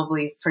like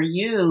probably for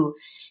you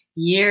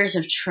years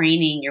of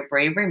training your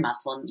bravery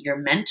muscle and your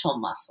mental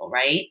muscle,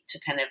 right? To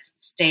kind of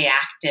stay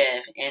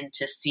active and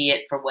to see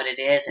it for what it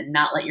is and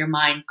not let your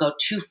mind go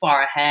too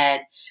far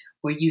ahead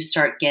where you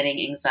start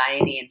getting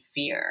anxiety and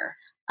fear.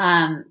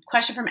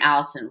 Question from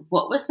Allison.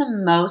 What was the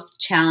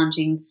most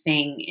challenging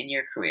thing in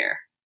your career?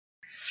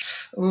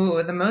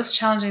 Ooh, the most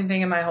challenging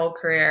thing in my whole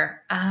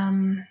career.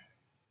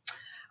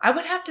 I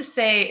would have to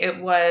say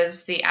it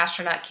was the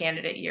astronaut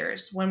candidate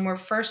years. When we're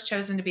first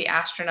chosen to be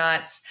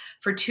astronauts,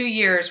 for 2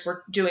 years,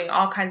 we're doing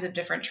all kinds of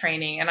different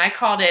training. And I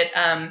called it,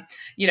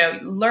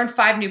 learn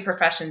 5 new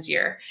professions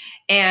year.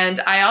 And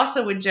I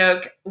also would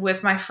joke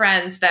with my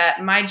friends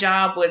that my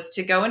job was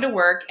to go into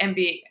work and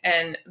be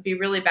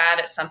really bad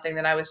at something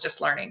that I was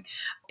just learning.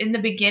 In the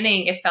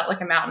beginning, it felt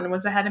like a mountain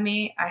was ahead of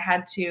me. I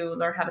had to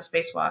learn how to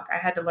spacewalk. I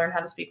had to learn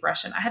how to speak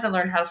Russian. I had to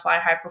learn how to fly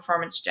high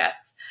performance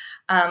jets.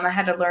 I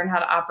had to learn how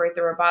to operate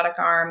the robotic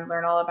arm,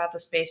 learn all about the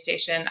space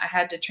station. I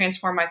had to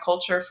transform my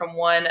culture from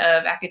one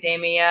of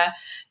academia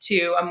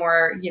to a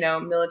more,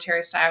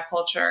 military style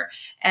culture.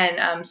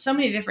 And so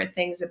many different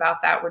things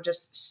about that were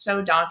just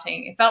so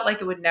daunting. It felt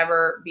like it would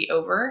never be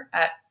over.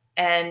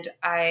 And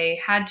I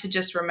had to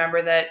just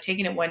remember that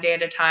taking it one day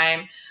at a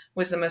time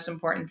was the most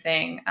important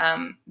thing.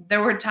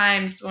 There were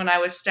times when I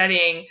was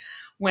studying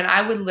when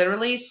I would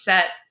literally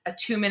set a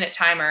 2-minute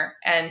timer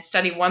and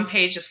study one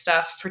page of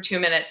stuff for 2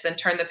 minutes, then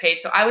turn the page.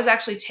 So I was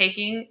actually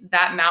taking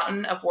that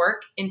mountain of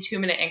work in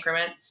 2-minute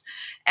increments.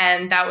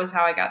 And that was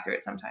how I got through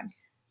it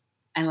sometimes.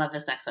 I love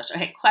this next question.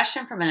 Okay,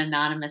 question from an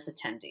anonymous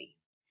attendee.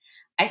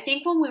 I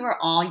think when we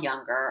were all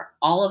younger,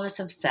 all of us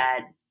have said,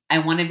 I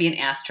want to be an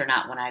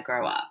astronaut when I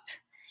grow up,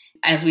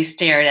 as we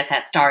stared at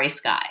that starry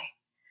sky.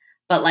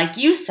 But like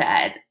you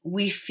said,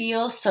 we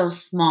feel so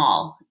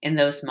small in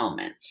those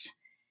moments.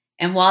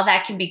 And while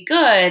that can be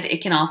good,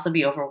 it can also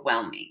be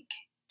overwhelming.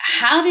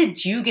 How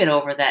did you get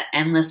over that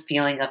endless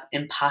feeling of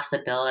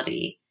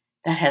impossibility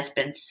that has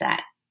been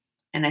set?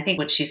 And I think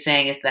what she's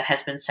saying is that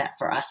has been set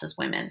for us as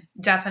women.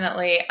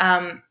 Definitely.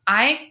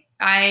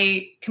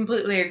 I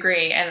completely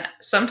agree. And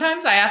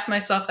sometimes I ask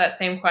myself that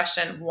same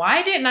question.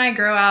 Why didn't I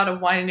grow out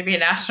of wanting to be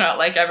an astronaut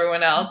like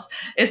everyone else?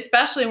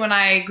 Especially when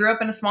I grew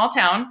up in a small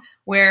town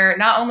where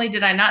not only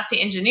did I not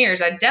see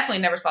engineers, I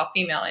definitely never saw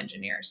female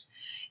engineers.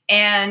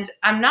 And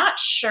I'm not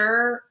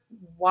sure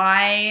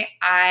why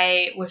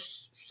I was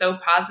so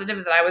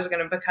positive that I was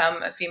going to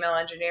become a female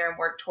engineer and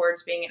work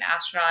towards being an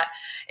astronaut,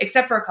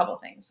 except for a couple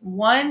of things.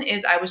 One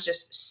is I was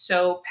just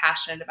so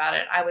passionate about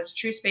it. I was a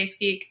true space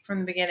geek from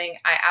the beginning.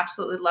 I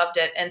absolutely loved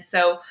it. And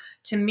so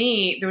to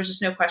me, there was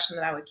just no question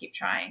that I would keep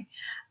trying.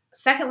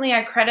 Secondly,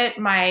 I credit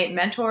my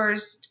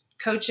mentors,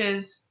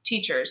 coaches,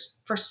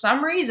 teachers. For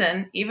some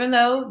reason, even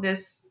though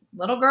this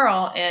little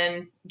girl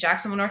in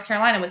Jacksonville, North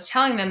Carolina was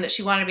telling them that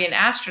she wanted to be an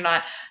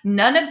astronaut,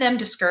 none of them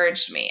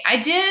discouraged me. I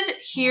did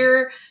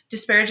hear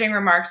disparaging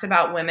remarks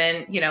about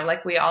women,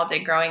 like we all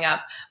did growing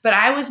up, but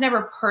I was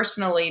never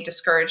personally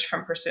discouraged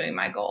from pursuing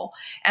my goal.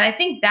 And I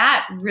think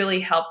that really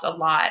helped a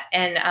lot.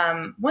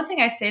 And one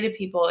thing I say to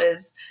people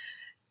is,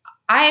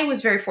 I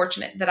was very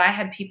fortunate that I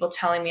had people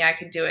telling me I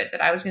could do it,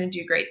 that I was going to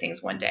do great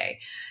things one day.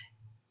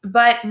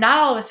 But not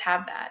all of us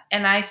have that.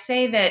 And I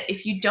say that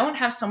if you don't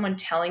have someone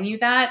telling you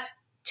that,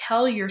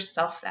 tell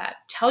yourself that.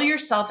 Tell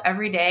yourself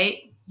every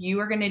day you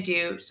are going to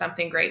do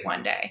something great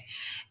one day.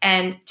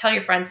 And tell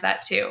your friends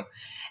that too.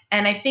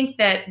 And I think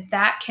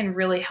that can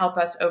really help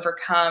us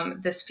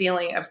overcome this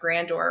feeling of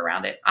grandeur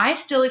around it. I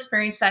still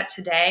experience that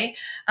today.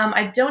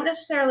 I don't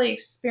necessarily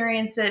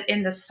experience it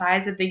in the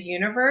size of the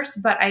universe,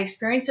 but I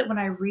experience it when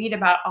I read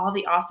about all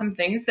the awesome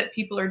things that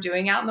people are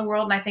doing out in the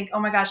world. And I think,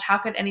 oh my gosh, how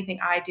could anything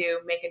I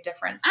do make a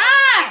difference?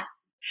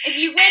 And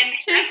you went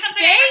to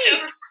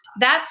space.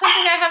 That's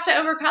something I have to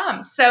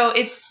overcome. So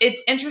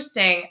it's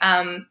interesting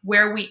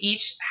where we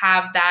each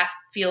have that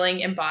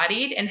feeling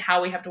embodied and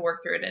how we have to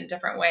work through it in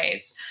different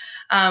ways.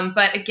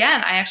 But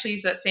again, I actually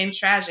use that same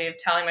strategy of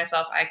telling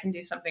myself I can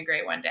do something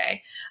great one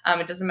day.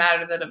 It doesn't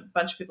matter that a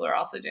bunch of people are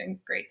also doing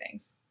great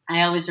things.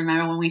 I always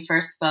remember when we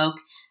first spoke,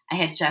 I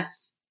had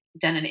just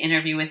done an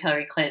interview with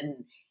Hillary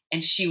Clinton,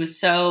 and she was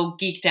so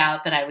geeked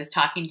out that I was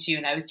talking to you,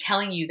 and I was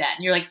telling you that.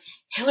 And you're like,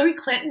 Hillary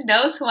Clinton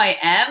knows who I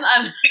am?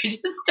 I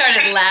just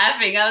started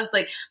laughing. I was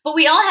like, but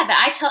we all have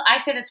that. I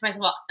say that to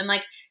myself. I'm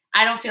like,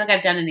 I don't feel like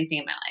I've done anything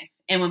in my life.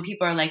 And when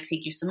people are like,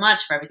 thank you so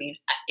much for everything,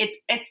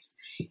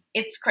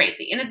 it's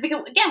crazy. And it's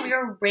because, again, we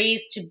were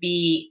raised to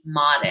be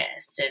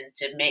modest and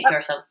to make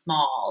ourselves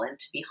small and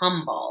to be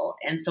humble.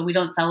 And so we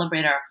don't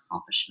celebrate our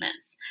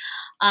accomplishments.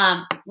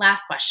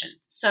 Last question.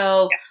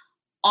 So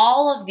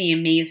all of the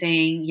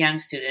amazing young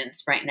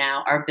students right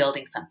now are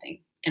building something,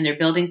 and they're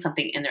building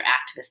something in their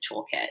activist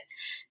toolkit,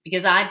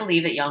 because I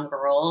believe that young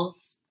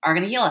girls are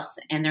going to heal us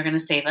and they're going to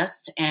save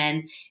us.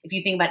 And if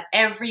you think about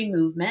every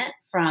movement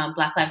from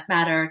Black Lives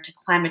Matter to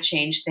climate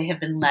change, they have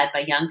been led by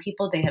young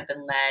people. They have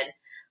been led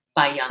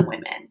by young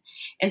women.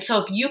 And so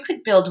if you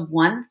could build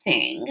one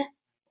thing,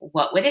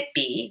 what would it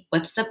be?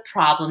 What's the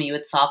problem you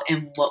would solve,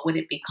 and what would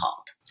it be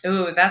called?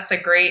 Ooh, that's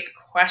a great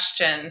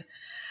question.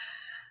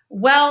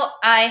 Well,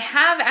 I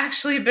have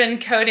actually been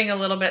coding a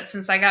little bit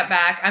since I got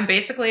back. I'm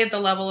basically at the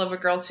level of a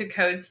Girls Who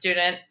Code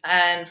student,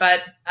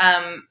 but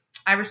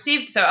I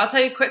received, so I'll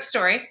tell you a quick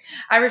story.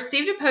 I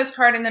received a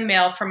postcard in the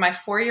mail from my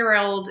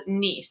 4-year-old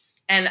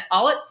niece, and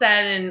all it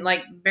said in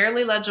like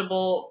barely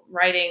legible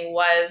writing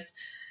was,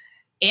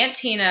 Aunt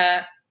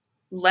Tina,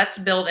 let's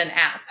build an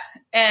app.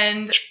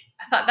 And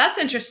I thought, that's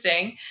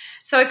interesting.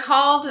 So I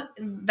called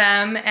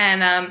them,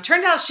 and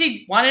turned out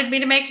she wanted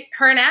me to make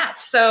her an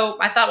app. So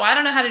I thought, well, I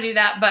don't know how to do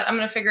that, but I'm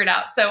going to figure it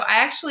out. So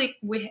I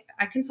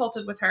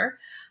consulted with her,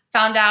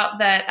 found out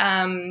that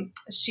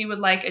she would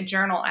like a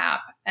journal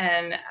app, or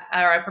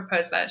I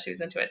proposed that she was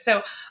into it.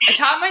 So I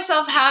taught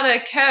myself how to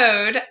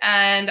code,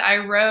 and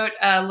I wrote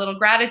a little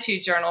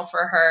gratitude journal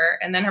for her,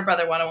 and then her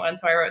brother wanted one,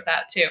 so I wrote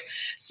that too.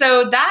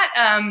 So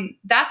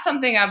that's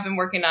something I've been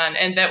working on,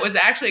 and that was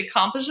actually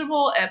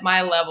accomplishable at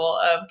my level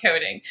of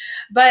coding.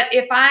 But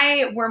if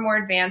I were more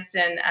advanced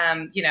and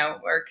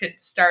or could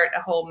start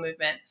a whole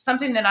movement,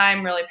 something that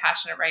I'm really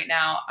passionate right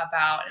now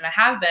about, and I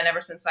have been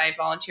ever since I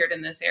volunteered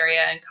in this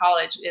area in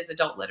college, is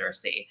adult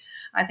literacy.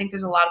 I think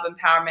there's a lot of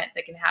empowerment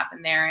that can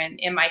happen there. And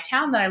in my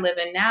town that I live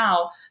in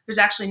now, there's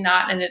actually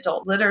not an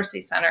adult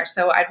literacy center.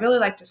 So I'd really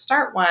like to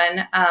start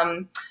one.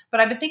 But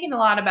I've been thinking a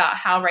lot about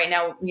how right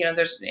now,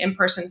 there's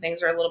in-person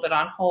things are a little bit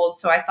on hold.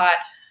 So I thought,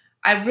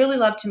 I'd really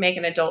love to make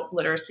an adult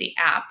literacy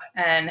app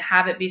and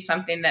have it be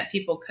something that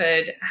people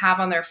could have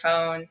on their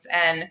phones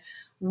and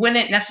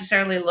wouldn't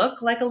necessarily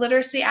look like a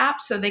literacy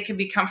app, so they could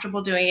be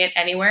comfortable doing it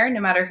anywhere,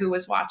 no matter who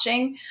was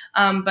watching,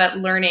 but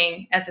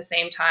learning at the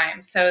same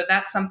time. So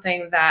that's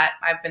something that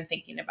I've been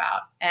thinking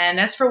about. And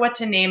as for what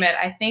to name it,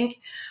 I think,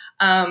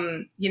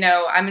 I'm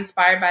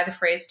inspired by the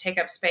phrase take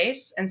up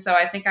space. And so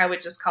I think I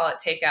would just call it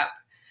Take Up.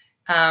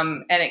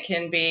 And it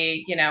can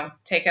be,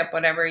 take up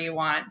whatever you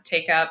want,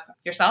 take up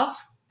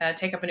yourself,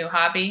 take up a new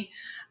hobby,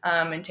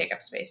 and take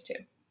up space too.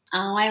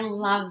 Oh, I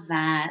love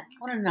that.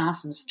 What an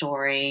awesome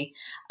story.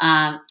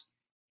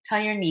 Tell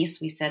your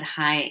niece we said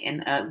hi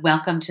and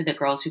welcome to the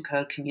Girls Who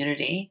Code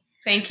community.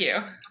 Thank you.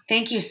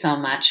 Thank you so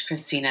much,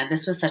 Christina.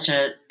 This was such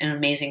an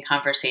amazing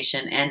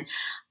conversation, and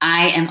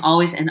I am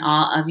always in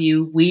awe of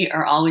you. We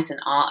are always in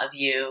awe of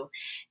you.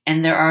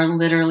 And there are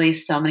literally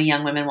so many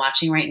young women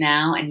watching right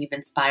now, and you've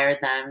inspired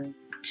them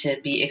to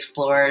be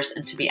explorers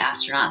and to be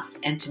astronauts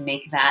and to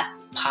make that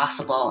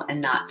possible and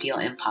not feel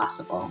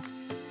impossible.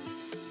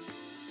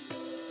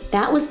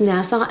 That was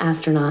NASA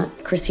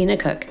astronaut Christina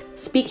Cook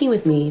speaking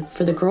with me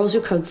for the Girls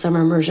Who Code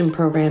Summer Immersion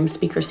Program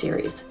speaker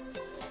series.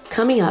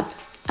 Coming up,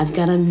 I've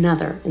got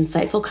another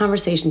insightful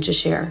conversation to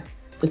share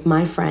with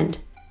my friend,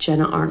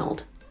 Jenna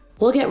Arnold.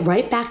 We'll get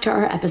right back to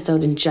our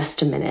episode in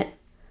just a minute.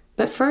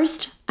 But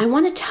first, I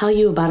want to tell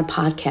you about a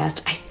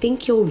podcast I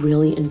think you'll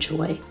really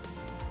enjoy.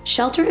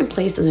 Shelter in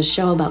Place is a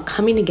show about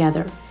coming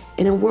together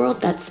in a world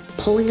that's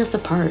pulling us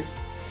apart.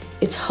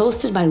 It's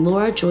hosted by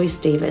Laura Joyce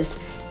Davis,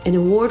 an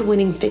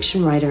award-winning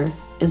fiction writer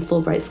and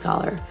Fulbright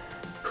scholar,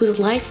 whose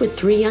life with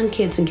 3 young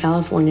kids in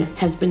California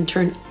has been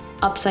turned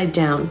upside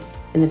down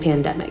in the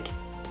pandemic.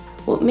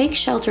 What makes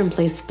Shelter in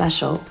Place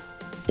special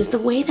is the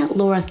way that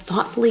Laura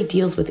thoughtfully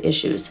deals with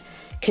issues,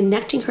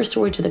 connecting her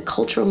story to the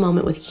cultural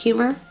moment with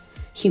humor,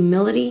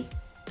 humility,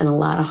 and a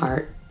lot of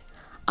heart.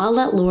 I'll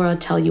let Laura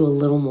tell you a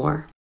little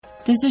more.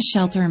 This is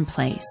Shelter in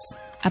Place,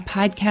 a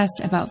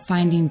podcast about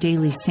finding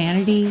daily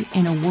sanity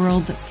in a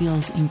world that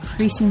feels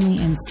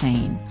increasingly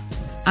insane.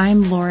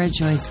 I'm Laura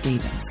Joyce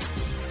Davis.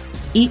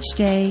 Each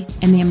day,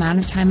 and the amount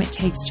of time it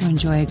takes to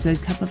enjoy a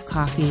good cup of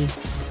coffee,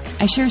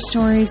 I share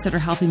stories that are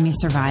helping me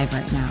survive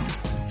right now.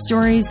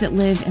 Stories that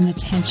live in the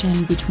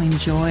tension between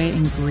joy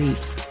and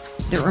grief,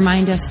 that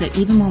remind us that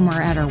even when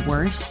we're at our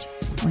worst,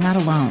 we're not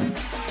alone.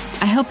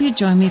 I hope you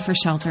join me for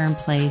Shelter in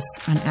Place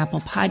on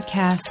Apple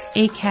Podcasts,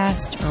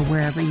 Acast, or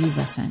wherever you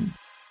listen.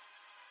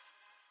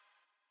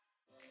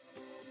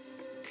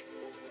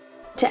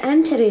 To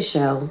end today's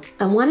show,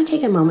 I want to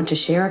take a moment to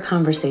share a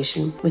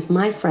conversation with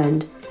my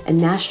friend and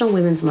National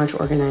Women's March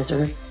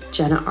organizer,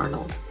 Jenna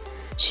Arnold.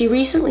 She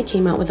recently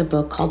came out with a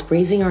book called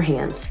Raising Our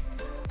Hands: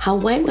 How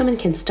White Women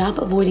Can Stop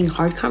Avoiding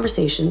Hard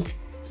Conversations,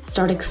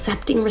 Start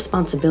Accepting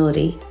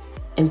Responsibility,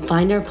 and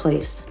Find Our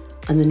Place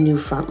on the New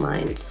Front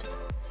Lines.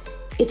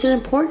 It's an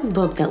important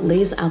book that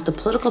lays out the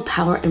political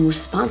power and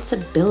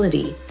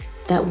responsibility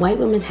that white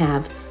women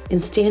have in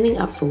standing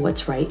up for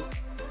what's right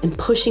and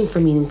pushing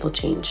for meaningful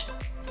change.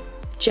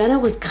 Jenna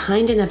was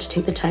kind enough to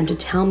take the time to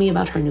tell me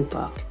about her new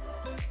book,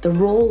 the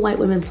role white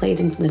women played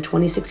in the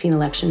 2016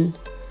 election,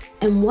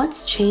 and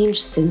what's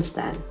changed since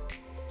then.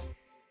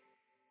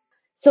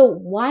 So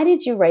why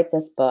did you write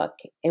this book,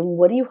 and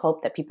what do you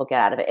hope that people get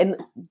out of it? And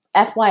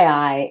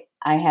FYI,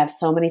 I have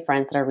so many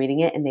friends that are reading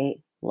it and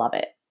they love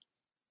it.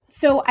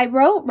 So I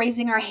wrote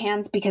Raising Our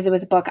Hands because it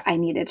was a book I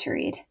needed to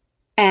read.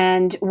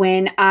 And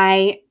when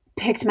I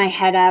picked my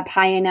head up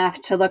high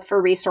enough to look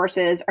for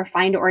resources or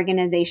find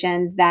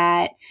organizations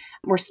that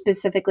were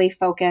specifically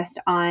focused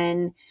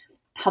on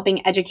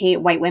helping educate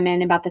white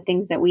women about the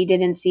things that we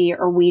didn't see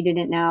or we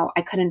didn't know,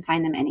 I couldn't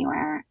find them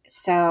anywhere.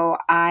 So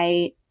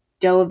I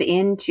dove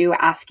into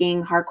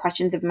asking hard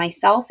questions of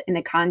myself in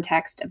the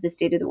context of the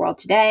state of the world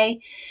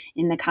today,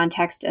 in the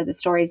context of the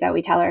stories that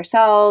we tell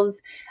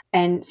ourselves,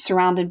 and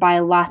surrounded by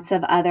lots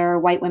of other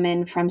white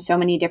women from so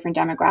many different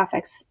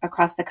demographics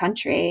across the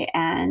country.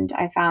 And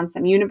I found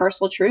some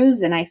universal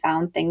truths, and I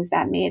found things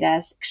that made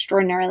us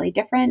extraordinarily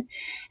different.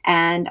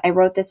 And I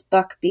wrote this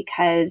book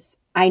because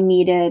I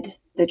needed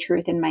the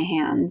truth in my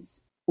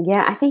hands.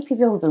 Yeah, I think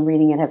people who've been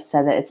reading it have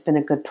said that it's been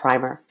a good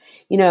primer.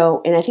 And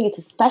I think it's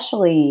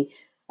especially,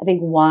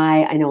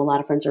 why I know a lot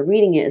of friends are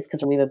reading it is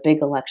because we have a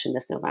big election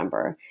this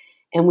November.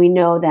 And we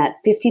know that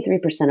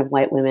 53% of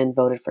white women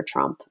voted for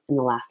Trump in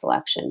the last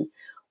election.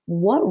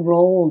 What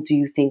role do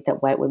you think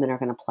that white women are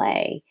going to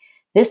play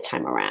this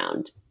time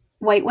around?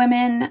 White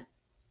women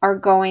are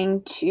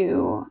going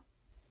to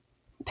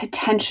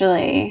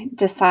potentially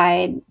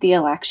decide the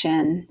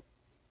election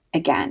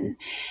again.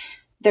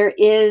 There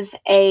is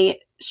a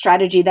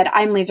strategy that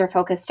I'm laser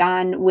focused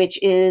on, which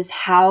is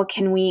how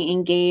can we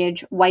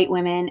engage white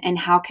women, and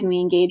how can we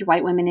engage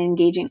white women in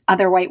engaging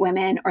other white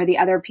women or the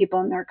other people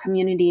in their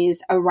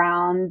communities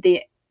around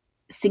the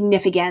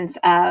significance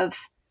of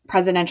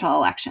presidential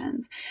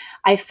elections.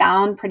 I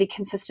found pretty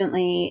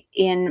consistently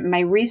in my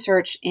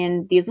research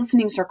in these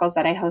listening circles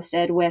that I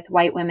hosted with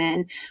white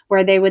women,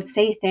 where they would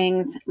say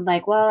things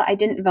like, well, I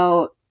didn't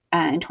vote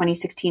in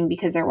 2016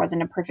 because there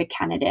wasn't a perfect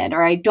candidate,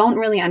 or I don't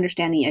really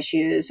understand the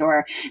issues,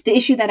 or the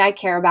issue that I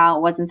care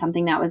about wasn't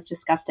something that was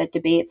discussed at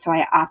debate, so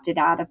I opted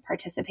out of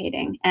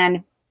participating.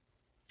 And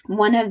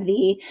one of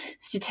the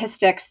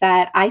statistics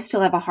that I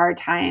still have a hard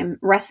time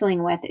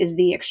wrestling with is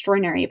the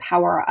extraordinary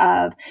power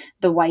of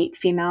the white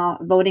female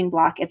voting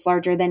bloc. It's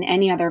larger than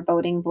any other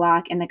voting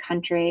bloc in the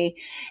country.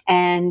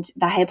 And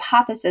the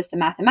hypothesis, the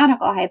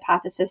mathematical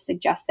hypothesis,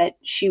 suggests that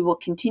she will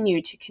continue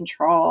to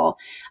control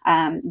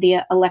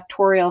the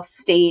electoral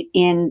state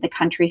in the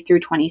country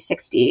through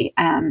 2060.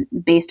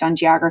 Based on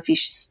geography,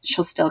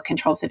 she'll still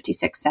control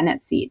 56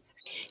 Senate seats.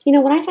 You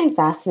know, what I find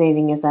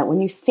fascinating is that when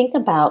you think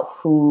about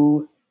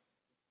who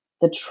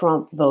the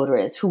Trump voter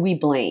is, who we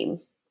blame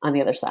on the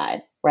other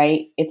side,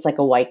 right? It's like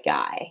a white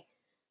guy.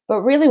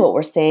 But really what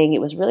we're saying, it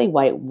was really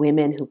white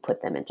women who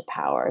put them into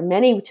power.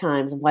 Many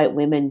times white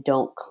women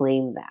don't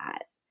claim that.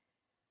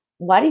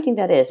 Why do you think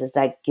that is? Is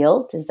that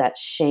guilt? Is that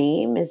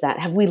shame?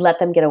 Have we let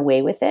them get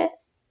away with it?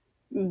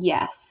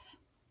 Yes.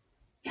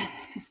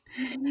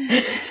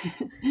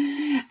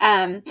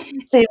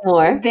 Say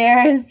more.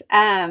 There's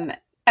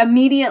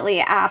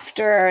immediately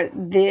after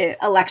the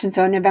election,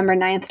 so November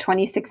 9th,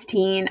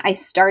 2016, I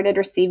started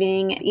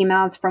receiving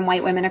emails from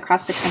white women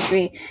across the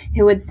country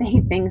who would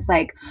say things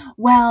like,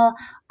 well,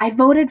 I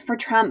voted for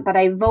Trump, but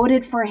I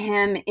voted for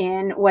him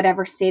in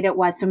whatever state it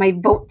was, so my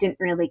vote didn't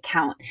really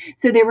count.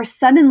 So they were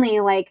suddenly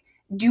like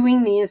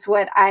doing these,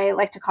 what I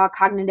like to call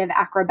cognitive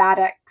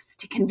acrobatics,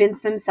 to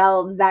convince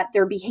themselves that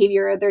their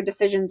behavior or their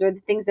decisions or the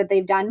things that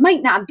they've done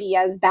might not be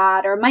as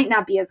bad or might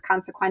not be as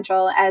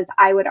consequential as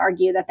I would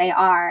argue that they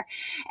are.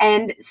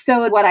 And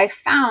so what I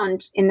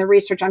found in the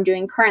research I'm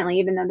doing currently,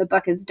 even though the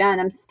book is done,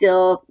 I'm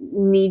still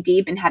knee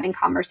deep in having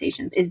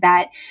conversations, is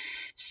that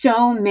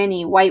so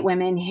many white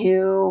women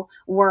who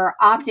were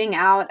opting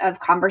out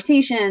of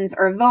conversations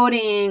or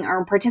voting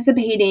or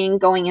participating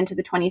going into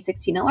the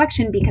 2016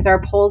 election because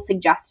our polls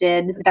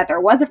suggested that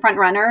there was a front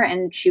runner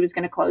and she was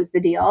going to close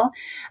the deal,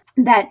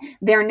 that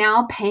they're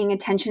now paying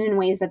attention in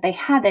ways that they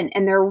hadn't,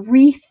 and they're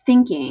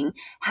rethinking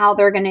how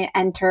they're going to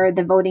enter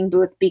the voting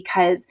booth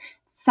because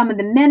some of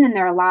the men in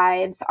their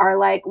lives are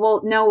like,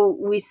 well, no,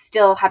 we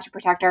still have to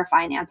protect our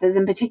finances.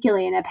 And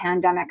particularly in a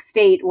pandemic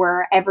state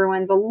where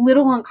everyone's a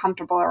little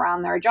uncomfortable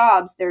around their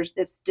jobs, there's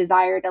this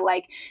desire to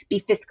like be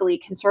fiscally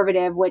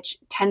conservative, which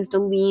tends to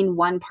lean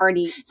one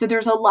party. So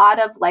there's a lot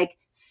of like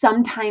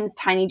sometimes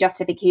tiny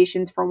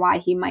justifications for why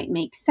he might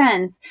make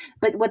sense.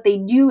 But what they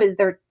do is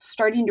they're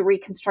starting to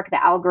reconstruct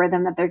the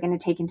algorithm that they're going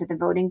to take into the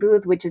voting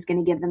booth, which is going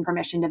to give them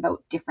permission to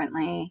vote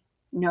differently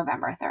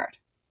November 3rd.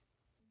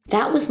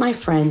 That was my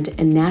friend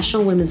and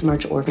National Women's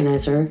March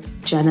organizer,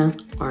 Jenna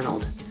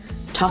Arnold,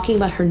 talking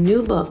about her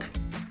new book,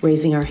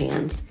 Raising Our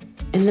Hands,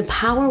 and the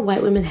power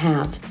white women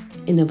have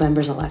in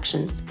November's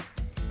election.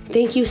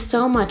 Thank you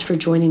so much for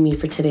joining me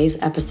for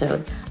today's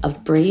episode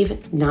of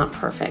Brave, Not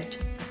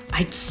Perfect.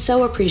 I'd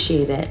so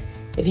appreciate it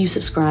if you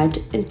subscribed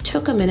and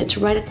took a minute to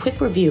write a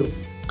quick review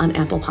on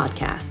Apple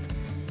Podcasts.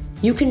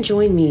 You can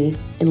join me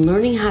in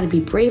learning how to be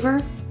braver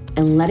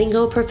and letting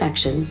go of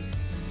perfection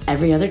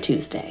every other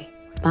Tuesday.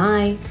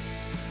 Bye.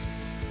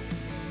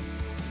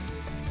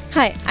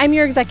 Hi, I'm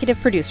your executive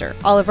producer,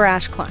 Oliver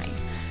Ash Klein.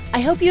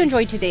 I hope you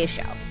enjoyed today's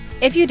show.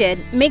 If you did,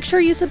 make sure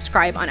you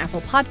subscribe on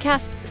Apple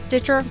Podcasts,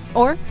 Stitcher,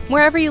 or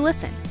wherever you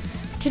listen.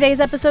 Today's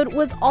episode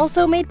was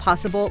also made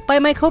possible by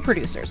my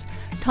co-producers,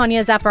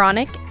 Tanya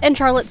Zaporonic and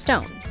Charlotte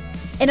Stone.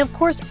 And of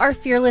course, our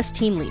fearless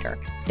team leader,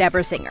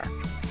 Deborah Singer.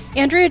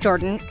 Andrea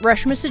Jordan,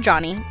 Reshma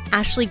Sajani,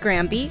 Ashley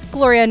Granby,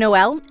 Gloria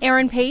Noel,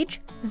 Aaron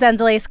Page,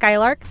 Zenzele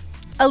Skylark,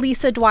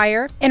 Elisa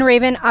Dwyer, and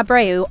Raven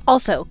Abreu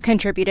also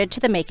contributed to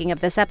the making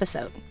of this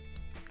episode.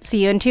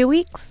 See you in 2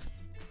 weeks.